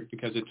district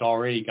because it's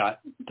already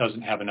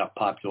doesn't have enough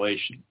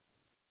population.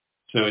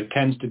 So it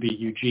tends to be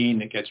Eugene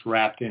that gets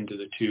wrapped into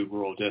the 2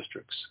 rural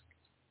districts.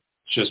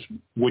 It's just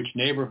which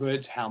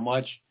neighborhoods, how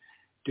much,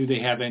 do they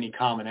have any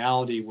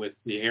commonality with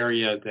the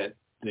area that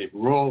the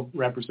rural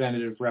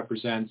representative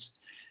represents?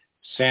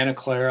 Santa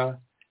Clara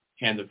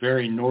and the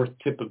very north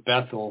tip of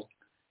Bethel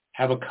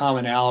have a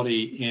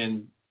commonality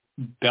in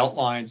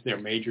Beltline's their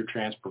major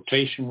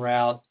transportation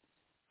route.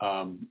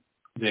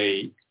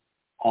 They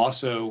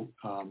also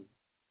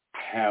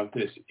have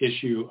this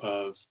issue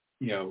of,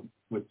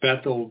 with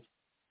Bethel,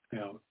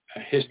 a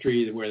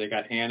history where they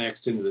got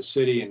annexed into the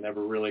city and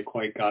never really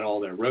quite got all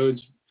their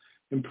roads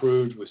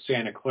improved. With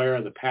Santa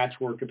Clara, the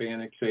patchwork of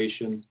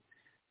annexation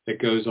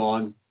that goes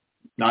on,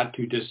 not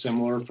too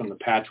dissimilar from the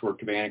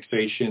patchwork of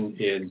annexation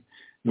in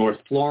North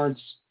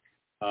Florence.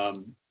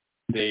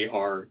 They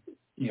are,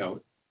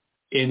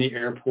 in the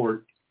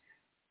airport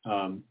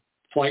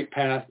flight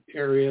path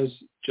areas,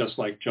 just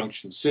like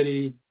Junction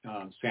City.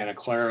 Santa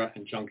Clara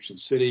and Junction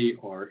City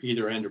are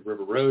either end of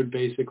River Road,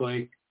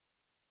 basically.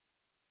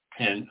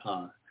 And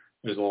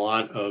there's a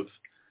lot of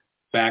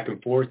back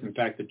and forth. In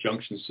fact, the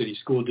Junction City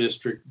School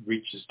District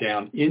reaches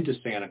down into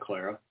Santa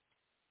Clara,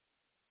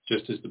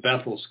 just as the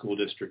Bethel School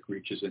District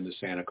reaches into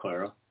Santa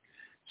Clara.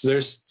 So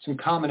there's some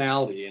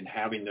commonality in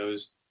having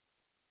those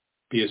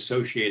be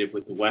associated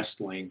with the West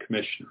Lane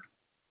Commissioner,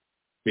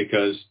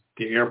 because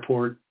the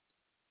airport,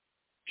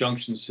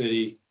 Junction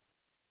City,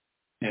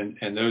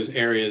 and those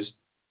areas,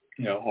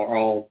 are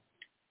all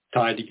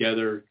tied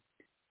together.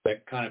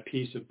 That kind of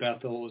piece of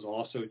Bethel is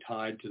also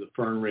tied to the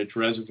Fern Ridge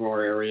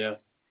Reservoir area,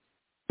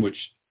 which,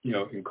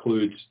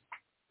 includes,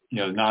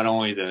 not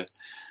only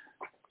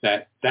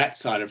that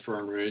side of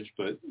Fern Ridge,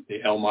 but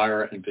the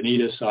Elmira and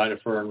Bonita side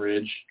of Fern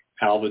Ridge,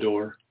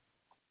 Alvador.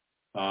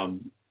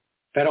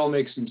 That all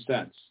makes some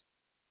sense.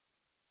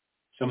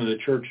 Some of the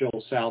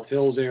Churchill South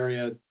Hills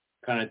area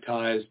kind of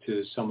ties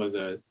to some of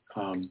the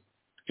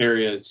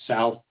areas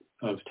south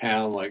of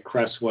town, like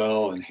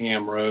Cresswell and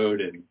Ham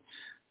Road, and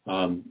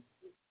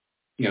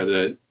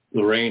the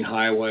Lorraine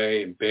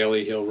Highway and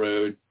Bailey Hill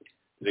Road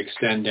that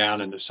extend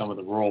down into some of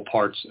the rural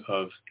parts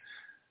of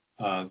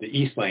the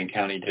East Lane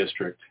County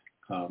District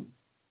on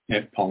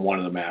one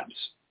of the maps.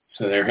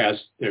 So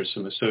there's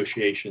some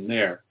association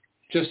there.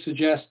 Just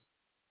suggest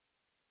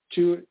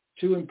two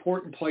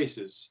important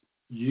places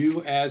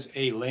you as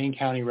a Lane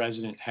County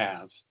resident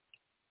have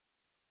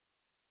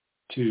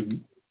to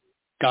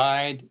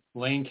guide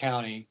Lane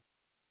County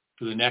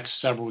for the next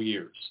several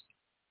years.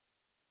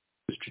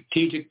 The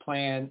strategic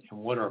plan and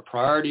what our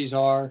priorities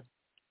are.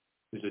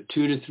 There's a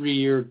 2 to 3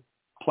 year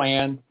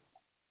plan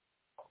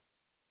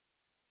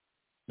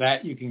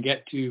that you can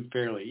get to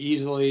fairly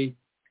easily.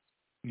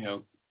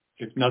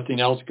 If nothing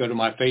else, go to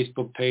my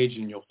Facebook page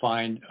and you'll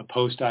find a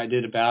post I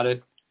did about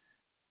it.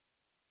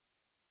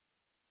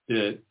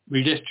 The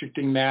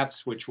redistricting maps,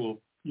 which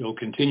you'll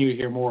continue to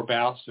hear more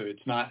about, so it's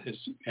not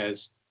as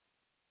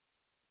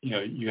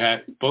you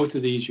have both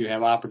of these, you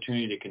have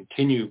opportunity to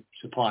continue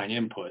supplying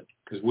input,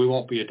 because we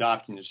won't be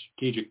adopting the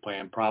strategic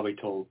plan probably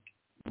till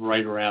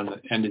right around the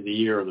end of the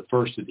year or the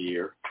first of the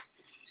year.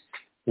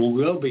 We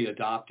will be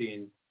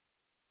adopting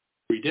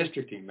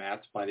redistricting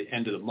maps by the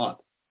end of the month.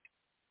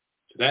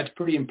 So that's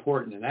pretty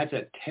important, and that's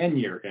a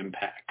 10-year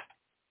impact.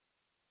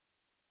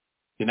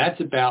 And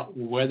that's about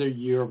whether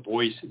your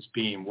voice is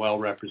being well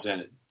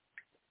represented,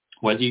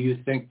 whether you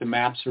think the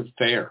maps are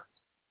fair.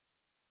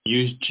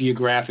 Use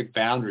geographic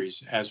boundaries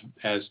as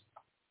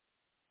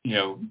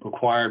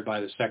required by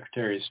the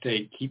Secretary of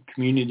State, keep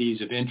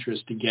communities of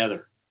interest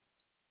together.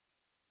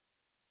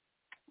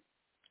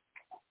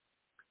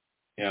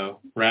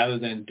 Rather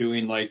than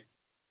doing like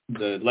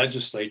the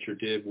legislature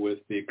did with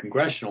the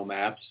congressional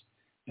maps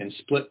and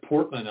split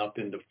Portland up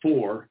into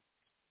 4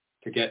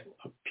 to get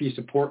a piece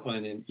of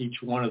Portland in each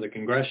one of the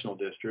congressional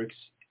districts,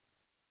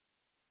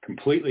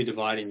 completely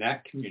dividing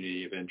that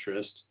community of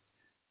interest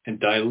and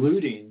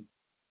diluting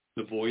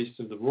the voice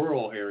of the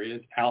rural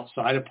areas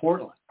outside of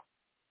Portland.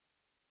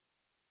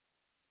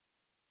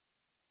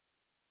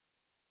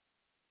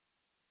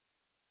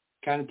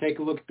 Kind of take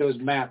a look at those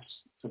maps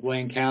of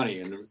Lane County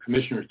and the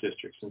commissioner's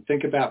districts and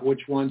think about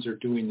which ones are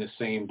doing the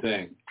same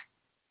thing.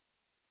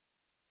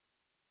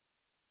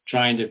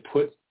 Trying to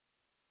put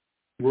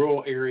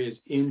rural areas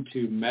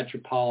into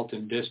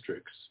metropolitan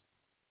districts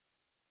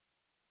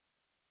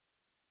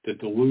to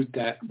dilute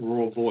that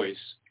rural voice,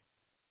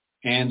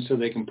 and so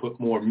they can put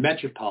more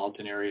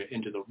metropolitan area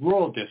into the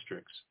rural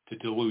districts to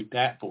dilute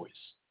that voice.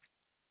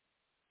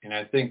 And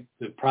I think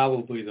that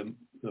probably the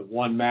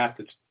one map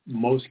that's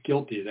most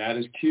guilty of that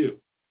is Q.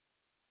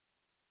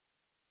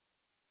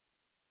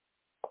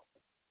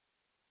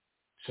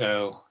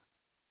 So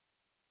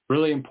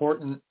really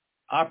important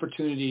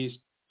opportunities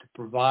to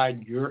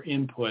provide your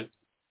input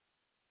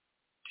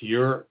to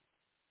your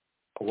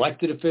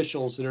elected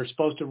officials that are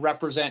supposed to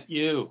represent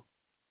you.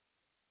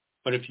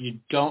 But if you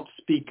don't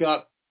speak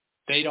up,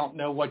 they don't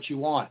know what you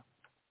want.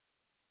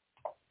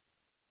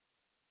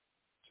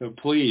 So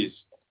please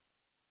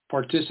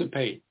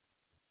participate.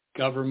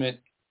 Government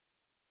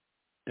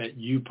that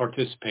you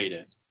participate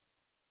in.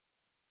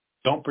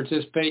 Don't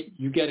participate,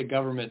 you get a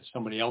government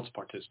somebody else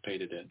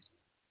participated in.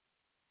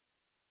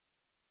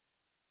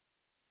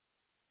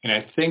 And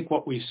I think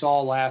what we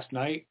saw last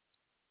night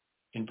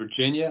in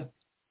Virginia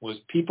was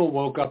people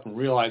woke up and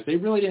realized they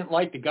really didn't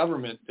like the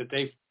government, that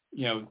they,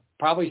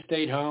 probably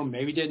stayed home,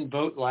 maybe didn't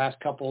vote the last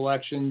couple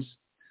elections,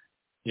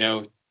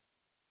 let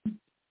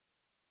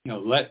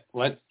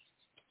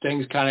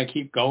things kind of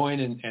keep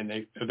going, and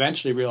they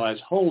eventually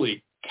realized,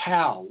 holy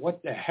cow,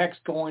 what the heck's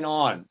going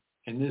on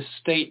in this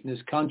state, in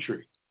this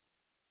country?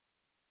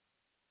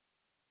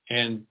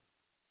 And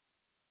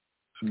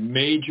a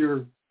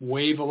major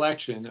wave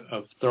election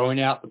of throwing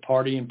out the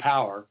party in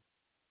power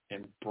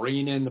and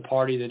bringing in the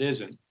party that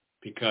isn't,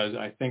 because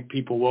I think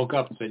people woke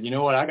up and said, you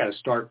know what, I got to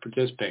start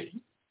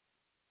participating.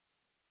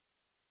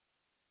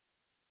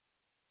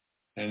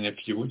 And if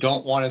you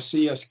don't want to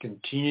see us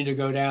continue to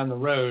go down the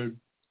road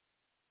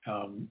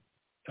of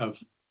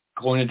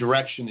going a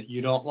direction that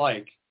you don't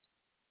like,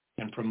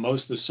 and from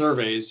most of the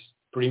surveys,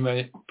 pretty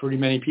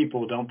many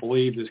people don't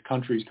believe this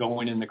country's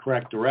going in the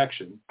correct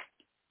direction,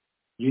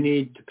 you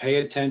need to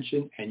pay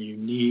attention and you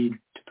need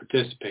to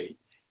participate.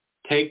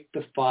 Take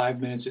the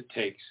 5 minutes it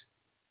takes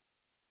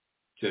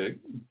to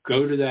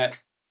go to that,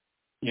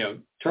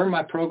 turn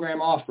my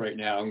program off right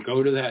now and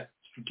go to that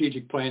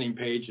strategic planning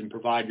page and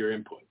provide your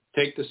input.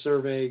 Take the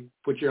survey,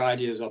 put your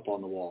ideas up on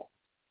the wall.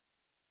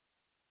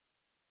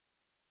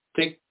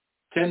 Take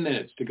 10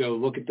 minutes to go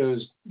look at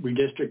those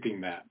redistricting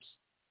maps.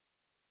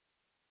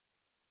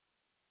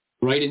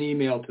 Write an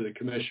email to the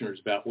commissioners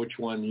about which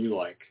one you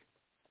like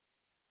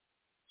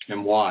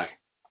and why.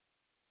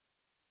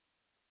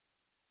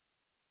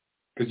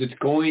 Because it's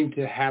going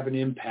to have an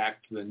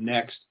impact for the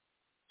next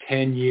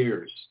 10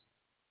 years.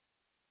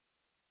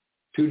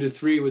 2 to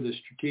 3 with a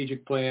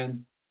strategic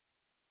plan,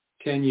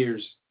 10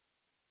 years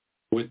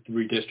with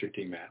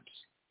redistricting maps.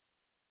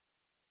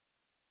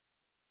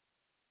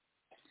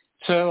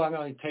 So I'm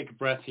going to take a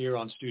breath here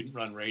on Student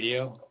Run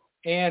Radio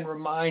and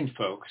remind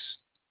folks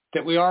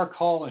that we are a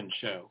call-in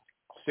show,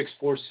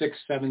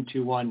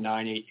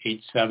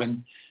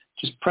 646-721-9887.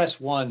 Just press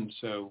 1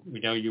 so we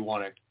know you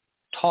want to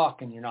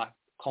talk and you're not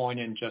calling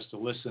in just to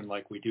listen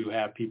like we do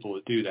have people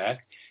that do that.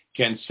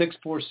 Again,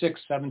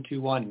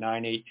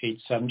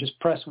 646-721-9887. Just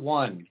press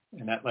 1,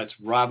 and that lets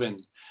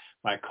Robin,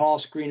 my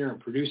call screener and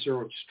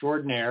producer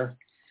extraordinaire,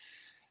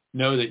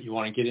 know that you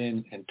want to get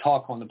in and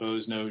talk on the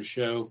Bo's Nose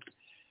Show,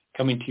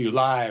 coming to you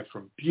live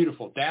from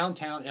beautiful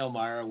downtown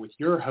Elmira with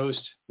your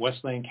host,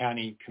 West Lane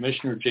County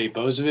Commissioner Jay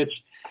Bozovich.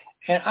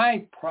 And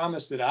I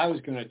promised that I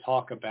was going to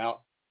talk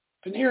about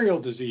venereal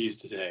disease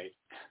today.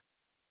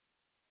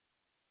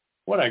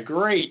 What a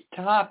great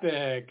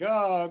topic.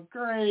 Oh,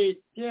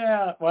 great.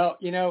 Yeah. Well,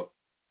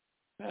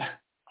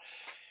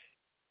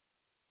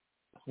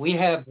 we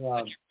have...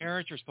 your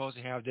parents are supposed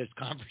to have this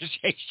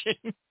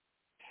conversation.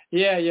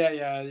 Yeah.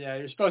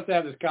 You're supposed to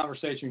have this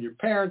conversation with your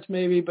parents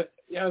maybe, but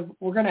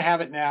we're going to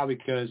have it now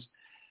because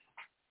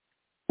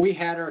we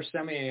had our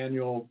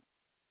semi-annual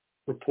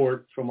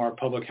report from our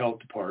public health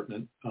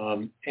department.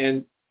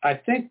 And I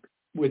think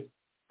with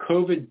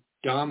COVID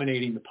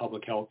dominating the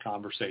public health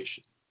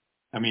conversation,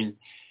 I mean,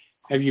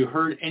 have you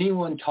heard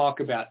anyone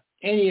talk about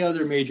any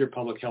other major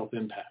public health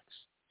impacts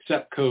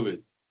except COVID?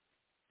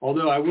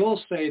 Although I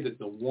will say that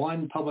the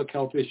one public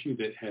health issue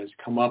that has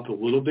come up a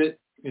little bit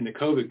in the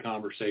COVID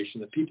conversation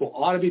that people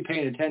ought to be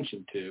paying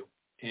attention to,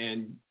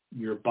 and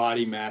your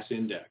body mass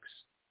index,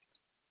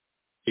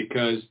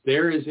 because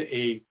there is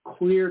a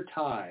clear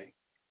tie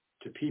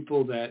to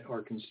people that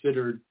are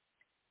considered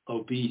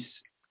obese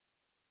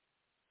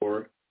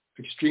or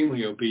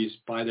extremely obese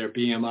by their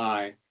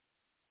BMI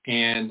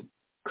and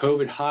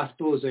COVID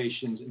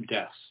hospitalizations and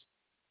deaths.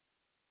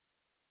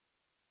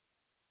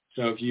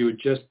 So if you would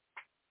just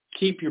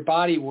keep your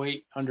body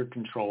weight under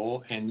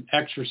control and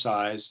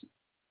exercise,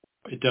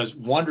 it does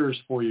wonders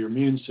for your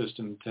immune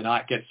system to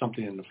not get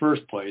something in the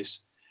first place,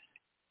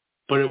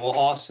 but it will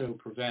also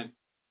prevent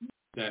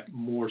that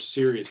more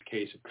serious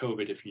case of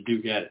COVID if you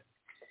do get it.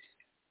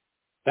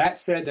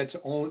 That said, that's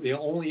the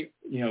only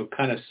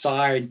kind of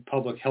side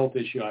public health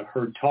issue I've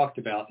heard talked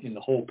about in the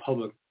whole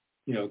public,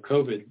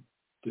 COVID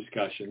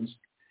discussions,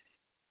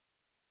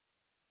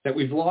 that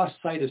we've lost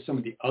sight of some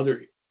of the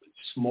other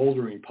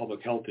smoldering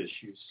public health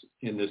issues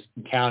in this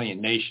county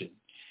and nation.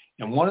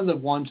 And one of the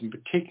ones in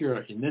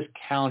particular in this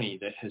county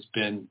that has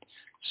been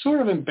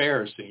sort of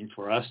embarrassing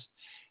for us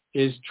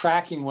is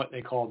tracking what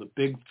they call the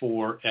big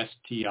four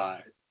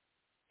STDs.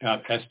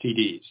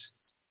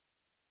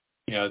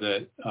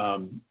 The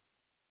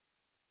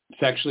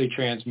sexually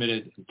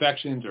transmitted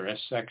infections or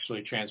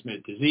sexually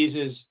transmitted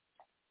diseases.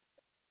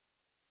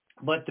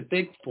 But the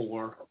big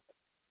four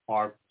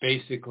are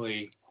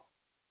basically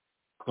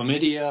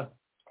chlamydia,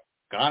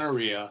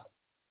 gonorrhea,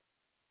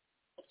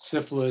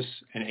 syphilis,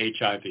 and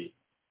HIV.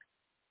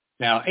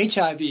 Now,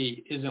 HIV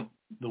isn't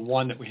the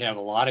one that we have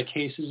a lot of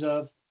cases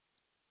of,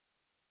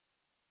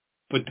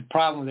 but the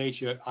problem with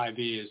HIV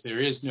is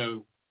there is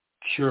no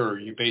cure.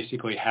 You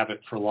basically have it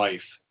for life.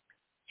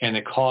 And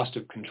the cost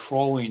of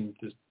controlling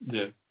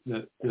the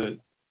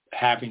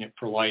having it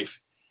for life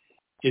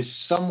is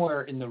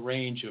somewhere in the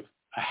range of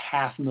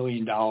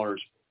 $500,000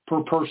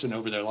 per person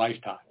over their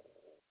lifetime.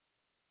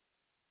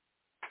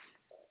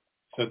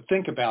 So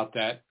think about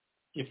that.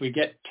 If we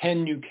get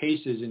 10 new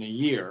cases in a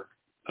year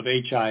of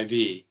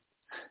HIV,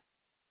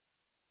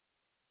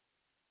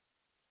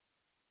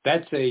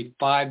 that's a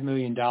 $5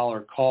 million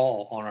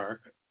call on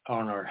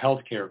our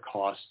healthcare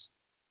costs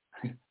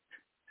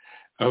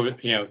over,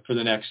 for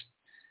the next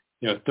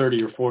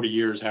 30 or 40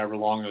 years, however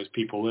long those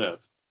people live.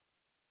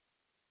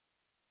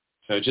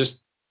 So just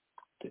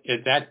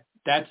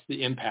that's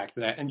the impact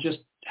of that, and just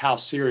how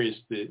serious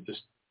this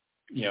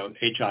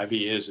HIV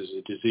is as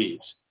a disease.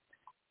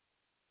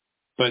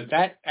 But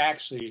that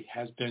actually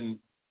has been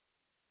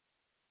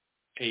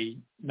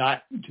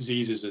not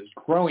disease that's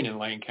growing in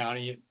Lane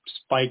County. It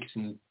spikes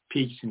and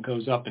peaks and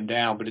goes up and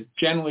down, but it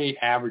generally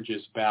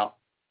averages about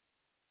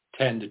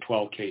 10 to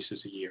 12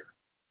 cases a year.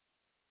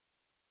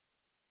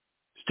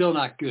 Still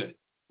not good.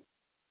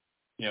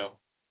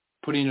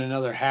 Putting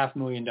another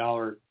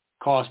 $500,000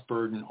 cost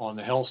burden on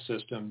the health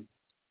system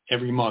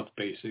every month,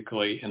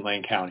 basically, in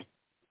Lane County.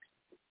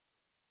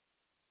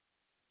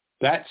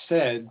 That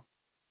said,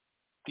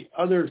 the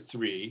other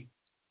three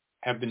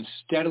have been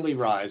steadily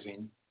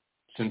rising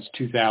since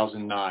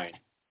 2009,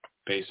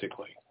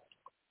 basically.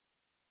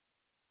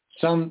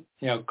 Some,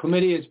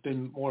 chlamydia has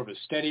been more of a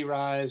steady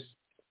rise.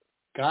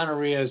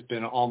 Gonorrhea has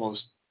been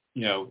almost,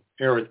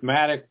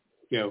 arithmetic,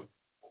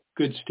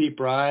 good steep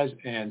rise,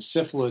 and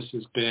syphilis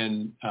has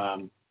been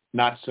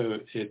not so.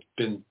 It's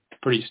been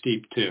pretty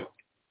steep too.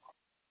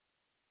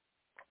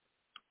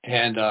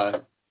 And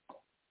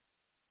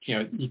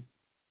you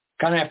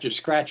kind of have to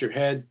scratch your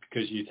head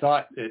because you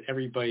thought that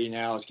everybody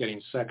now is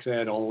getting sex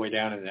ed all the way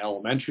down in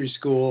elementary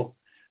school.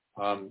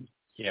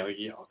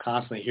 You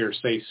constantly hear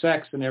safe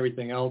sex and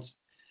everything else.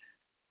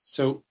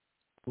 So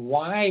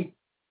why,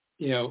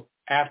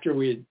 after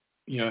we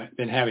had,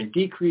 been having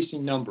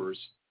decreasing numbers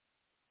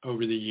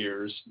over the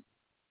years,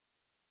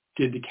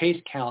 did the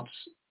case counts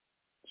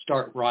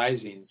start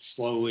rising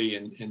slowly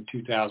in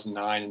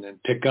 2009 and then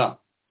pick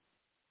up?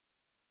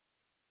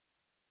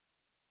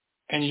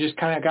 And you just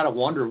kind of got to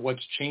wonder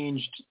what's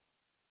changed,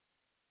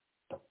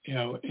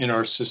 in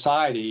our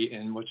society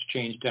and what's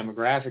changed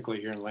demographically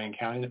here in Lane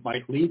County that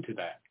might lead to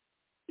that.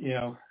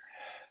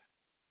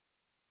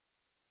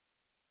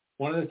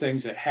 One of the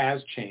things that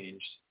has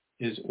changed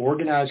is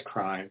organized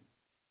crime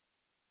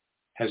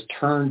has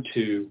turned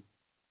to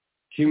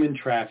human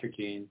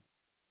trafficking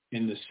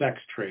in the sex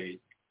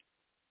trade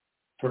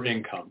for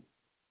income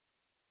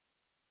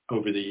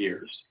over the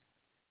years.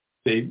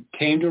 They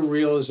came to a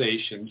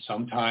realization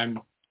sometime,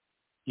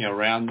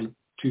 around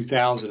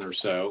 2000 or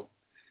so,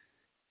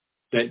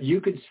 that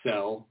you could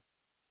sell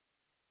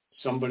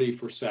somebody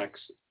for sex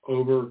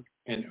over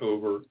and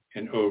over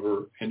and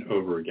over and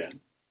over again.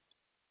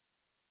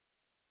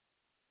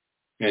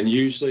 And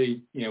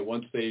usually,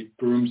 once they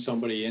groomed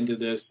somebody into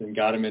this and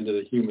got them into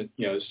the human,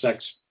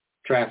 sex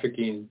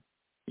trafficking,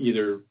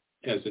 either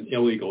as an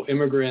illegal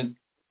immigrant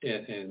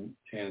and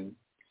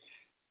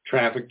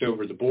trafficked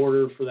over the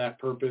border for that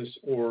purpose,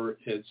 or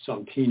as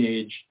some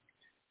teenage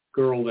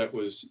girl that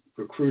was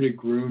recruited,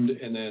 groomed,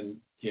 and then,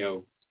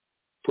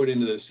 put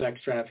into the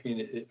sex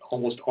trafficking,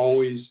 almost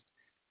always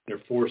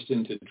they're forced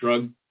into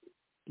drug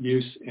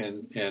use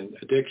and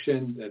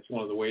addiction. That's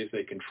one of the ways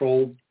they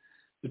controlled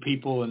the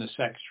people in the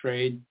sex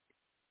trade.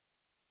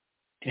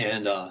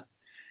 And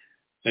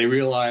they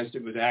realized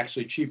it was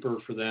actually cheaper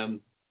for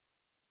them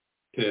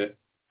to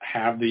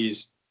have these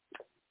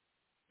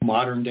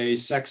modern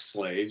day sex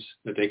slaves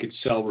that they could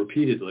sell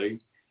repeatedly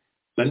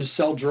than to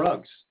sell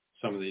drugs,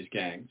 some of these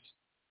gangs.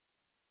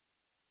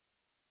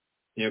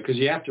 Because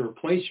you have to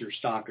replace your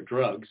stock of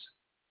drugs.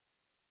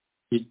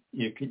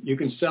 You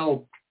can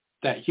sell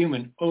that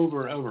human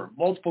over and over,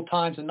 multiple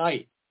times a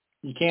night.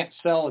 You can't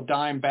sell a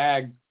dime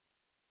bag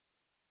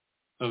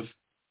of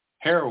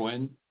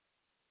heroin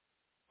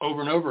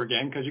over and over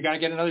again because you got to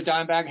get another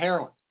dime bag of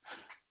heroin,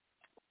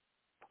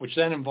 which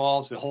then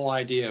involves the whole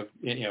idea of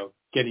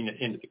getting it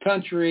into the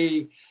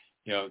country,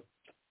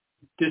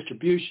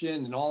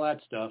 distribution and all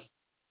that stuff.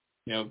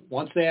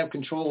 Once they have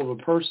control of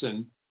a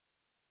person,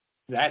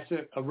 that's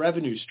a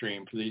revenue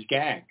stream for these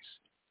gangs.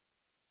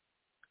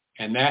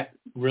 And that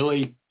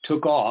really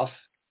took off,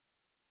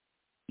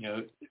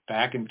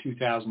 back in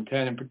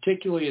 2010, and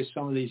particularly as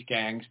some of these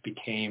gangs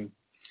became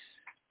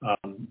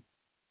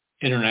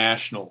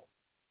international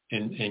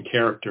in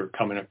character,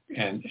 coming up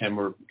and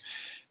were,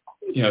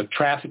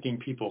 trafficking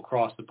people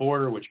across the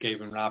border, which gave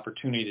them an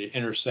opportunity to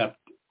intercept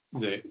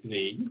the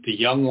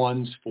young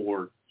ones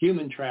for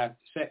human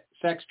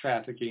sex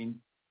trafficking.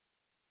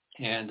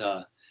 And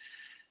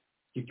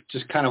you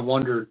just kind of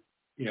wonder,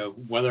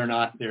 whether or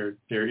not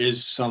there is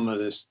some of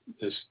this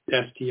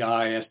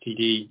STI,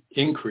 STD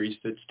increase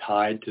that's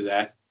tied to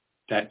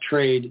that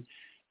trade,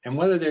 and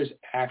whether there's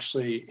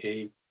actually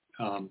a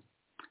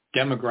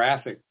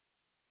demographic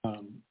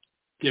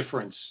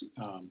difference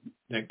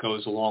that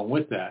goes along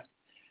with that.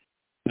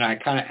 And I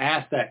kind of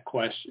asked that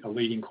question, a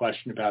leading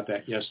question about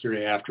that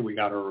yesterday after we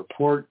got our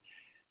report,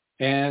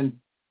 and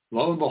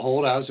lo and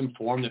behold, I was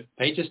informed that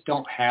they just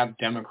don't have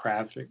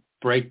demographic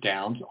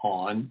breakdowns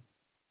on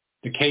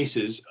the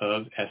cases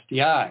of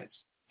STIs.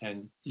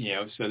 And,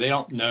 so they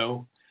don't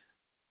know,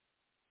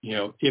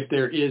 if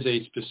there is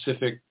a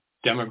specific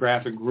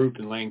demographic group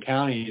in Lane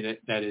County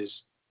that is,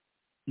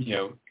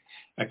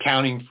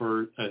 accounting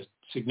for a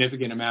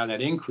significant amount of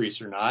that increase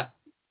or not,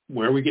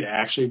 where we could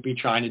actually be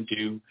trying to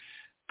do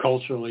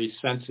culturally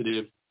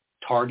sensitive,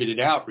 targeted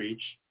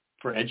outreach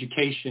for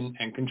education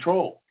and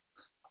control.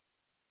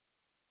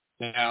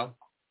 Now,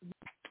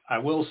 I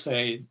will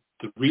say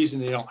the reason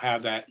they don't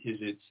have that is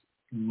it's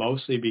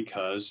mostly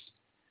because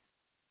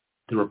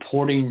the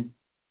reporting,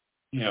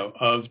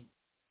 of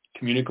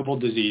communicable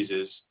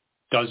diseases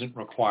doesn't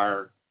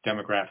require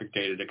demographic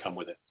data to come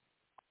with it.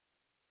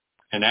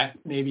 And that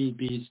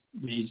maybe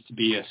needs to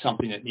be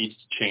something that needs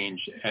to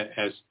change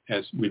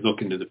as we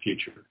look into the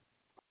future.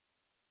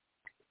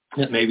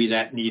 That maybe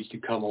that needs to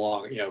come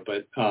along,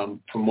 but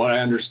from what I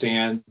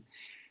understand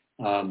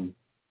from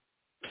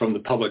the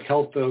public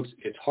health folks,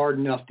 it's hard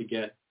enough to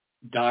get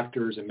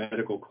doctors and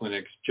medical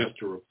clinics just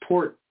to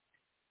report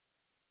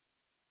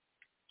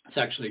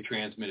sexually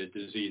transmitted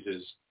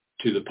diseases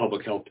to the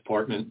public health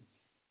department,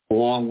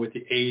 along with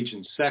the age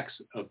and sex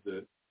of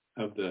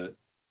the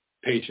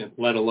patient,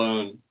 let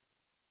alone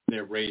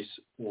their race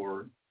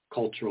or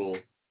cultural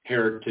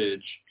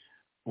heritage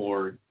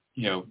or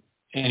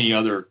any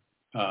other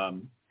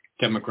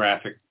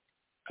demographic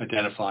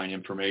identifying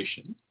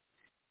information.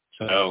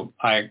 So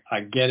I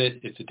get it.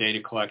 It's a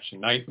data collection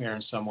nightmare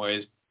in some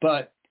ways,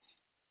 but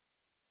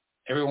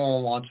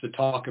everyone wants to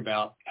talk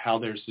about how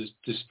there's this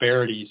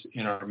disparities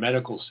in our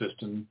medical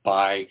system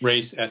by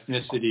race,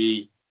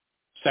 ethnicity,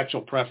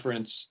 sexual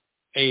preference,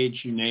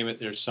 age, you name it.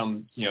 There's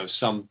some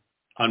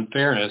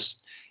unfairness.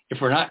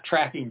 If we're not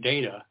tracking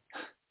data,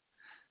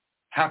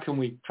 how can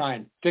we try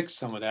and fix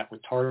some of that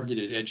with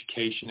targeted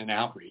education and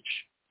outreach?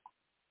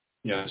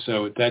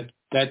 So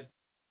that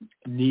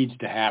needs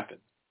to happen.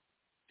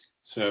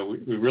 So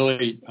we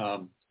really,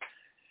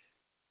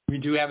 we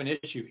do have an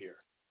issue here.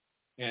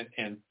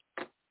 And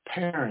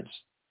parents,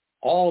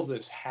 all of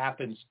this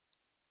happens,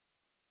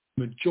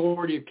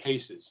 majority of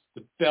cases,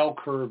 the bell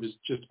curve is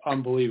just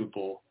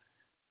unbelievable.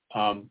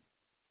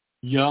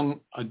 Young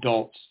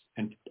adults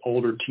and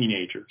older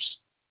teenagers.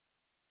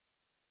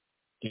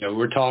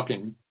 We're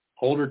talking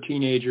older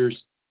teenagers,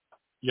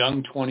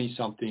 young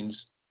 20-somethings.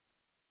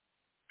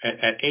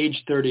 At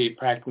age 30, it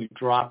practically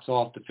drops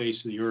off the face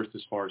of the earth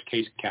as far as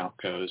case count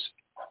goes.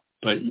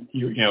 But,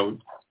 you're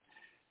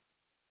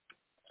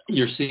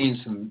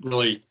seeing some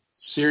really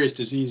serious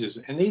diseases.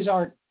 And these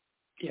aren't,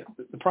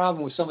 the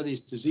problem with some of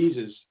these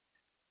diseases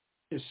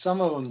is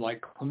some of them,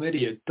 like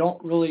chlamydia,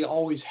 don't really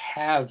always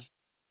have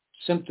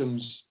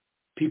symptoms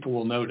people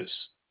will notice.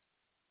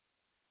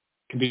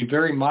 It can be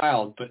very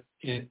mild, but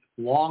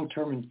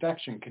long-term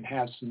infection can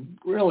have some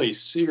really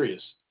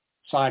serious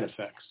side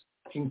effects,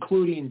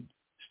 including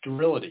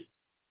sterility.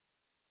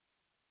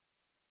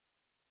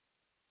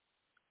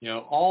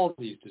 All of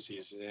these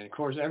diseases, and of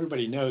course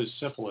everybody knows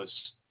syphilis,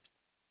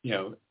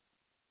 in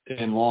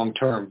long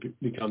term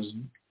becomes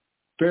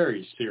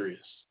very serious.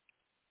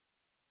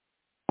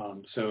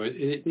 So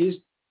it is,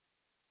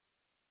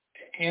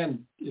 and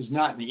is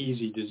not an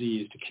easy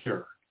disease to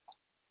cure.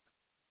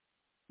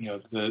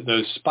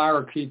 Those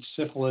spirochetes,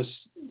 syphilis,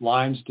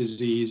 Lyme's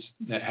disease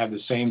that have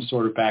the same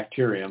sort of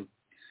bacterium,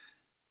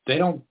 they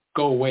don't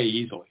go away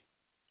easily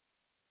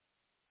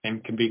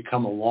and can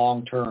become a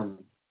long-term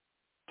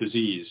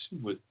disease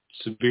with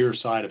severe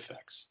side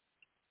effects.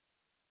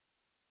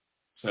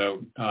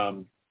 So,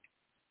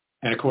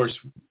 and of course,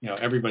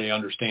 everybody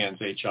understands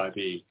HIV.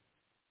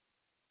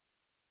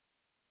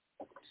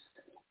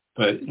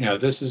 But,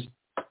 this is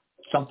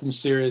something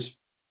serious.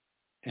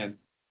 And,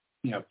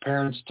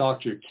 parents,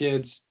 talk to your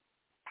kids,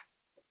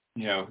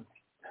 and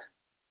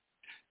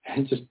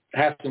just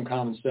have some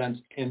common sense.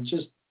 And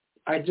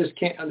I just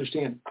can't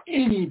understand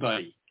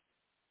anybody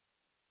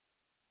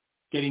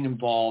getting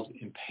involved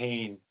in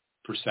paying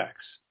for sex.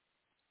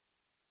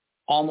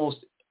 Almost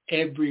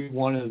every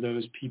one of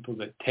those people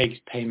that takes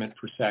payment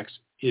for sex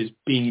is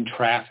being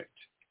trafficked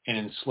and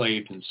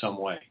enslaved in some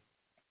way.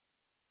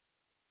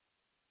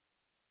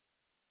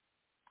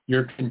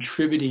 You're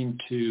contributing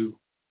to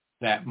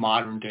that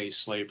modern day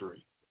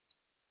slavery.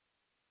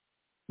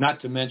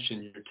 Not to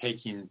mention you're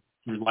taking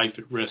your life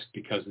at risk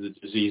because of the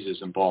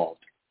diseases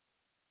involved.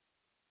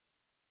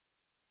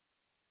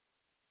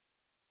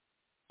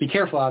 Be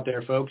careful out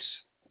there, folks.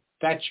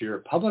 That's your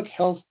public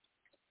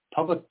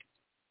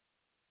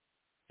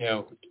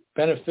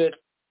benefit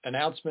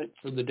announcement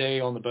for the day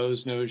on the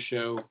Bo's Nose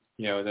Show.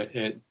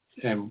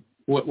 And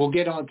we'll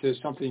get on to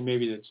something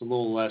maybe that's a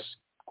little less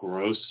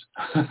gross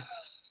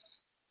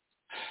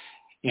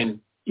and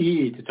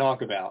easy to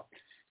talk about.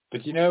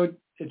 But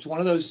it's one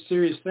of those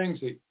serious things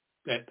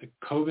that the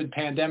COVID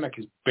pandemic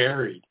has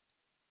buried,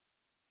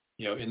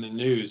 in the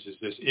news, is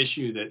this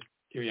issue that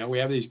we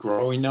have these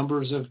growing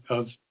numbers of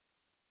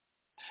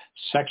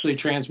sexually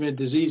transmitted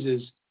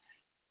diseases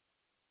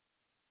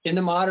in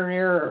the modern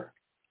era.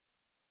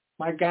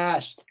 My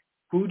gosh,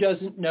 who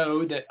doesn't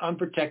know that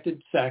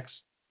unprotected sex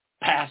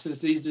passes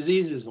these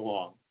diseases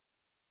along?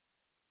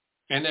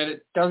 And that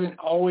it doesn't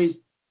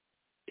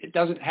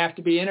have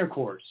to be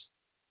intercourse.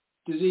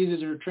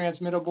 Diseases are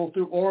transmittable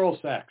through oral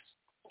sex.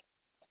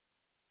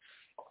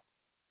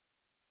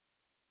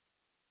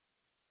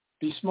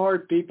 Be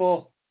smart,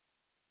 people.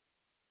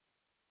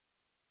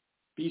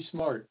 Be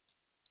smart.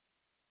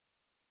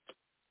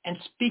 And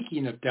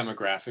speaking of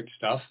demographic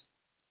stuff,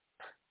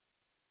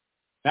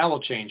 now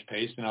we'll change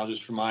pace, and I'll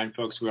just remind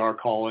folks we are a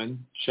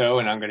call-in show,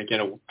 and I'm going to get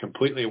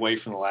completely away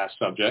from the last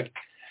subject.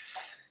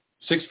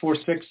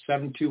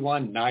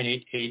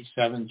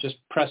 646-721-9887. Just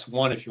press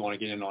 1 if you want to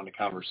get in on the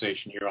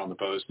conversation here on the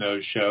Bo's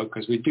Nose Show,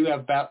 because we do have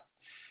about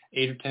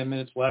 8 or 10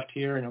 minutes left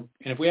here. And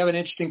if we have an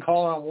interesting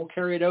call on, we'll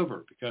carry it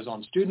over, because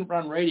on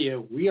student-run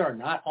radio, we are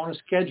not on a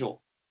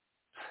schedule.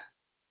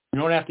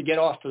 You don't have to get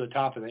off to the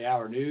top of the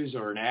hour news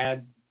or an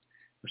ad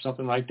or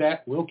something like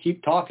that. We'll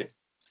keep talking.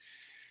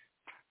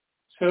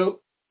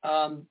 So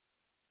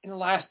in the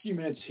last few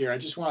minutes here, I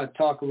just want to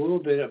talk a little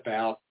bit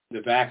about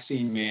the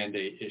vaccine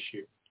mandate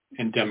issue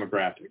and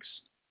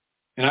demographics.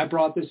 And I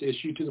brought this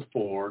issue to the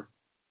fore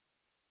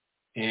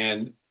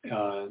and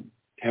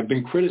have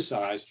been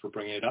criticized for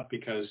bringing it up,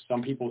 because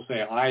some people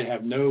say I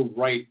have no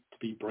right to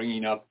be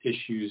bringing up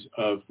issues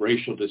of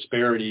racial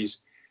disparities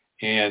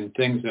and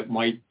things that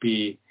might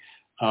be,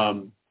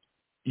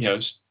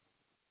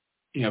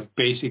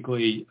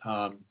 basically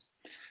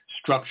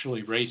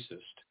structurally racist,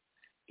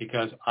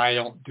 because I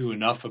don't do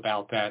enough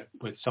about that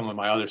with some of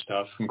my other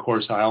stuff. And of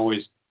course, I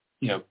always,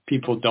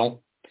 people don't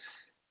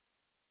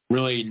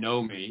really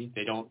know me.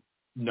 They don't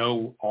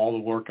know all the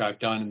work I've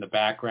done in the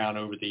background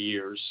over the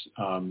years.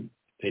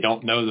 They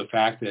don't know the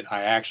fact that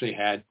I actually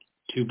had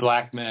 2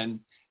 black men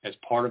as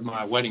part of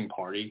my wedding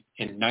party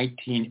in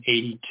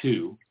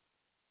 1982.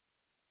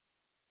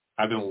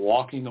 I've been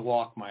walking the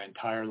walk my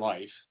entire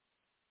life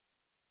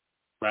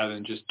rather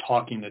than just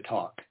talking the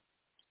talk.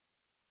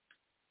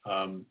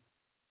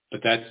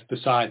 But that's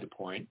beside the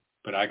point.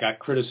 But I got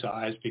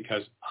criticized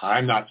because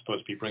I'm not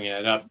supposed to be bringing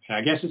it up. And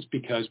I guess it's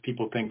because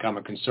people think I'm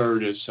a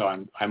conservative,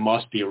 so I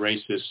must be a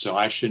racist, so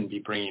I shouldn't be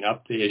bringing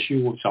up the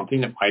issue of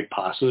something that might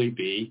possibly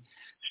be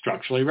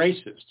structurally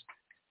racist,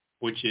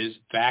 which is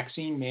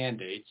vaccine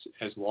mandates.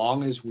 As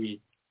long as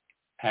we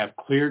have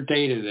clear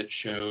data that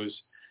shows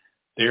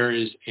there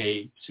is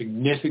a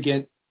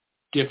significant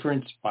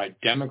difference by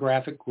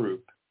demographic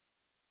group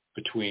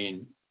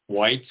between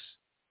whites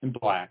and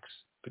blacks,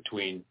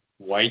 between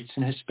whites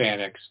and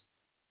Hispanics,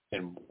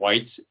 and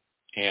whites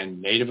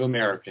and Native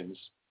Americans,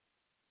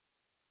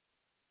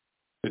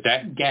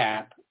 that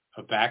gap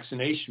of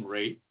vaccination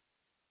rate,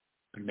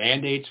 the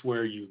mandates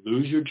where you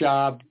lose your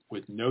job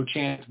with no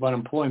chance of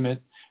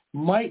unemployment,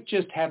 might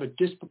just have a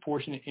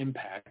disproportionate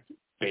impact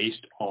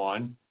based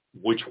on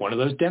which one of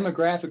those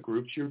demographic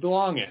groups you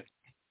belong in,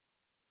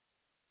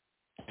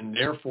 and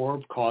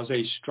therefore cause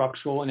a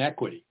structural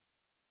inequity.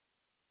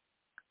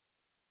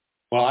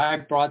 Well, I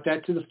brought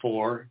that to the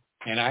fore,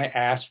 and I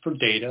asked for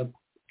data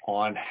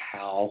on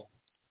how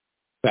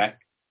that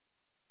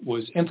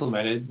was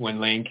implemented when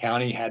Lane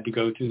County had to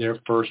go through their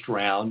first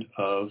round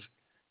of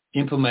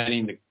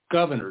implementing the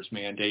governor's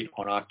mandate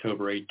on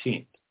October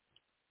 18th.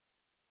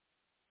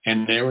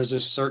 And there was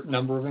a certain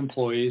number of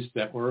employees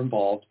that were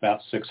involved, about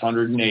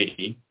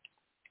 680,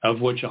 of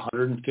which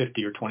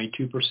 150 or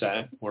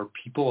 22% were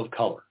people of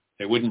color.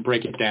 They wouldn't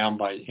break it down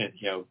by,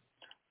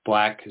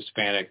 Black,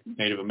 Hispanic,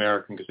 Native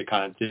American, because they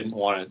kind of didn't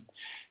want to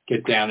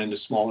get down into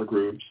smaller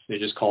groups. They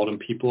just called them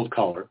people of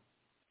color.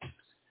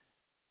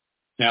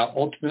 Now,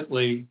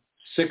 ultimately,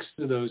 6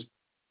 of those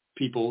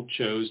people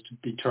chose to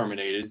be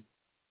terminated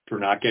for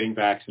not getting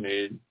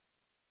vaccinated,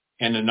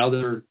 and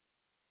another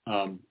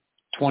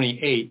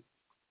 28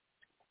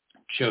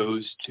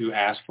 chose to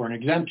ask for an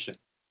exemption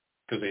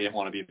because they didn't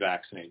want to be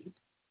vaccinated.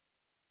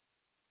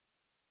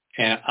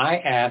 And I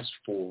asked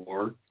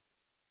for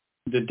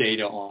the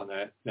data on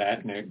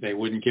that and they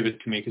wouldn't give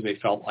it to me because they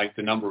felt like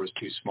the number was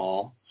too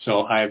small.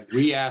 So I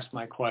re-asked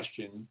my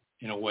question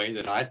in a way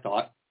that I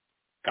thought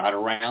got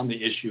around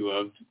the issue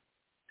of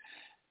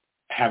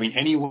having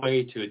any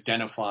way to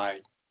identify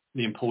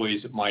the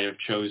employees that might have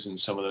chosen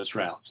some of those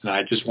routes. And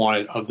I just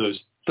wanted, of those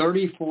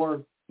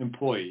 34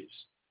 employees,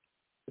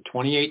 the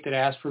 28 that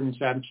asked for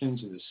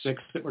exemptions and the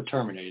 6 that were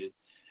terminated,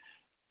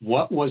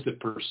 what was the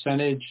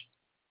percentage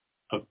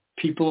of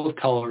people of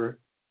color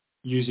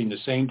using the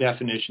same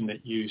definition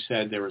that you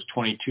said there was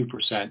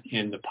 22%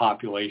 in the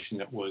population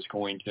that was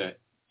going to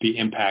be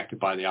impacted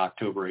by the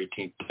October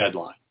 18th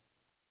deadline?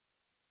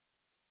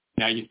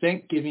 Now, you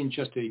think giving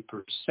just a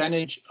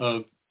percentage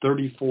of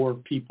 34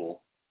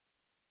 people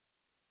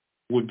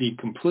would be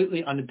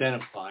completely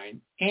unidentifying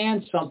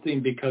and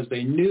something because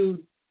they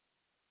knew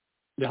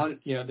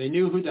they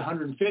knew who the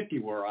 150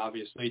 were,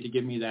 obviously, to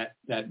give me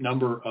that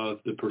number of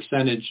the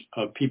percentage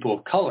of people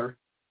of color,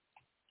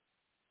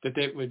 that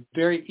they would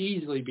very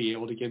easily be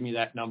able to give me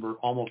that number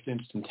almost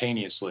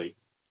instantaneously.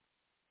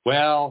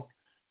 Well,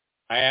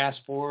 I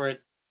asked for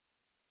it.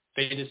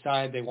 They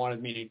decided they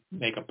wanted me to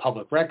make a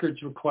public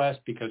records request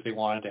because they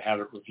wanted to have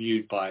it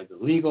reviewed by the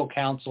legal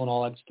counsel and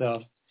all that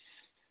stuff.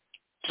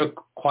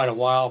 Took quite a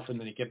while for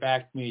them to get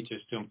back to me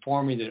just to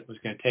inform me that it was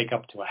going to take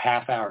up to a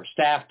half-hour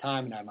staff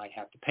time and I might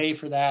have to pay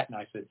for that. And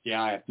I said,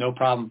 yeah, I have no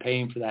problem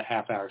paying for that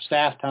half-hour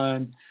staff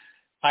time.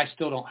 I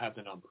still don't have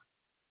the number.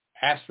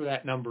 Asked for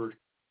that number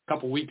a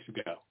couple weeks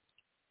ago.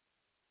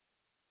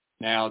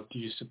 Now, do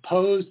you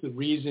suppose the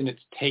reason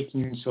it's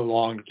taking so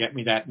long to get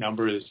me that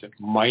number is it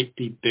might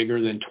be bigger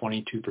than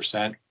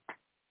 22%?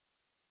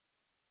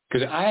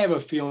 Because I have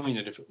a feeling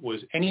that if it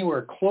was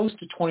anywhere close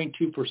to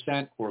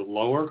 22% or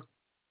lower,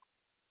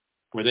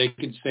 where they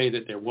could say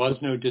that there was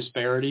no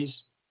disparities,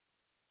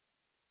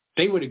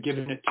 they would have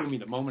given it to me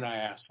the moment I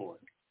asked for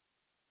it.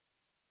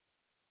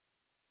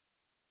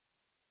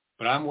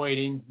 But I'm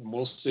waiting, and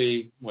we'll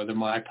see whether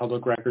my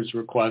public records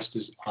request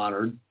is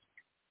honored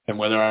and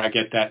whether I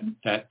get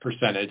that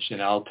percentage,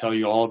 and I'll tell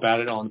you all about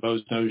it on the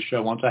Bo's Nose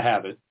Show once I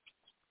have it.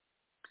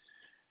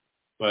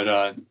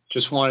 But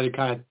just wanted to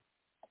kind of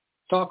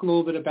talk a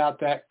little bit about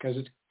that because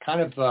it's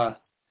kind of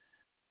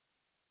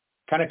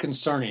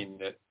concerning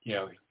that,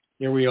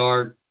 here we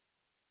are,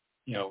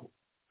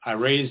 I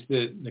raised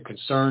the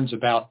concerns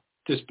about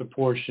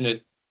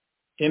disproportionate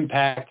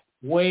impact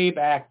way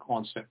back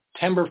on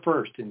September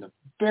 1st in the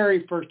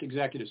very first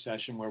executive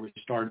session where we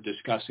started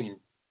discussing,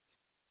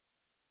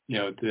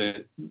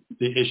 the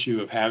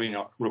issue of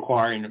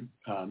requiring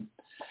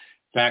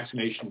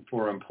vaccination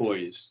for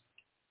employees.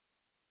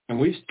 And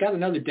we've got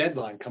another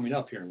deadline coming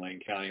up here in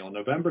Lane County. On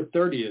November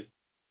 30th,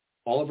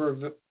 all of our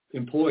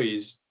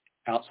employees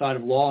outside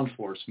of law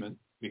enforcement,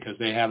 because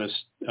they have a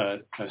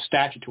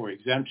statutory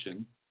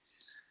exemption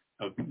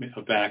of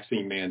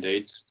vaccine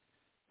mandates,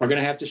 are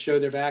going to have to show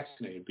they're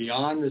vaccinated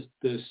beyond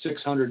the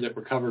 600 that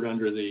were covered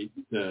under the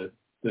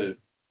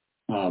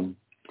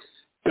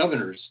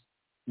governor's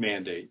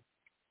mandate,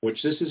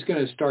 which this is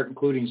going to start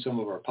including some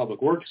of our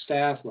public works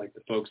staff, like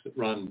the folks that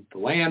run the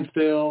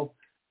landfill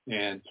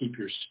and keep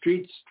your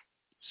streets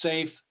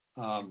safe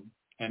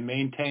and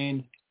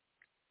maintained.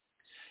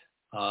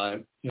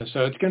 So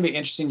it's going to be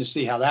interesting to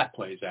see how that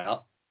plays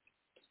out.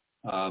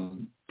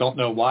 Don't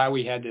know why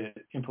we had to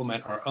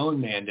implement our own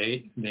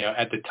mandate.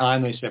 At the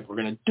time they said we're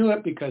going to do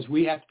it because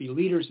we have to be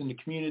leaders in the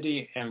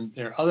community and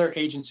there are other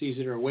agencies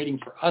that are waiting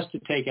for us to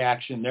take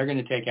action. They're going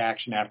to take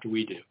action after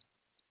we do.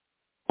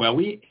 Well,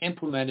 we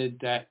implemented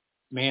that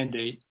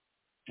mandate,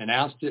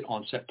 announced it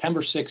on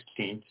September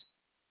 16th.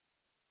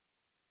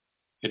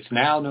 It's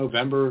now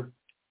November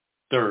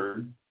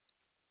 3rd.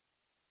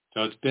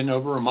 So it's been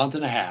over a month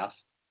and a half.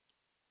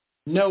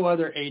 No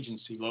other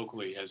agency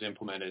locally has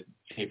implemented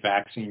a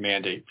vaccine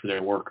mandate for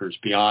their workers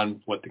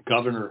beyond what the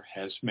governor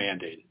has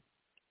mandated.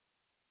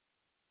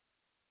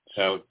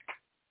 So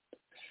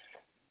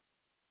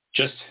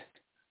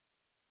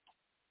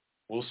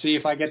we'll see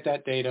if I get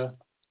that data.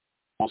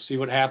 We'll see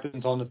what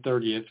happens on the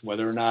 30th,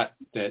 whether or not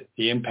that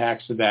the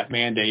impacts of that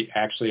mandate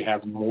actually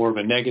have more of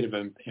a negative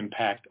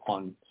impact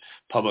on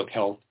public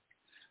health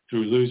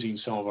through losing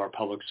some of our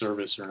public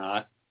service or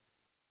not.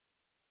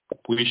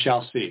 We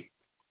shall see.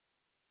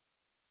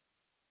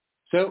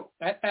 So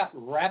that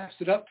wraps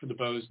it up for the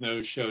Bo's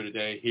Nose Show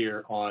today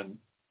here on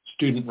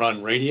Student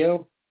Run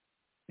Radio.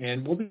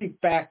 And we'll be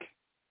back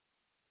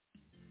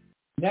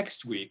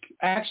next week.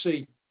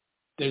 Actually,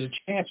 there's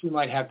a chance we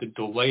might have to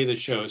delay the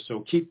show,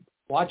 so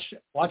watch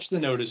the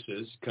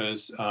notices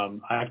because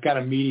I've got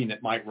a meeting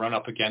that might run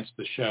up against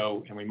the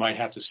show and we might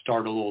have to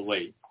start a little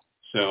late.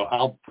 So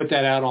I'll put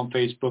that out on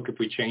Facebook if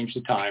we change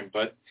the time.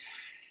 But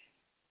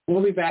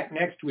we'll be back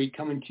next week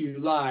coming to you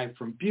live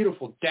from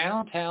beautiful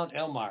downtown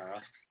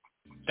Elmira.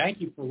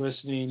 Thank you for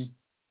listening.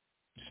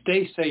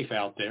 Stay safe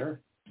out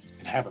there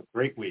and have a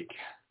great week.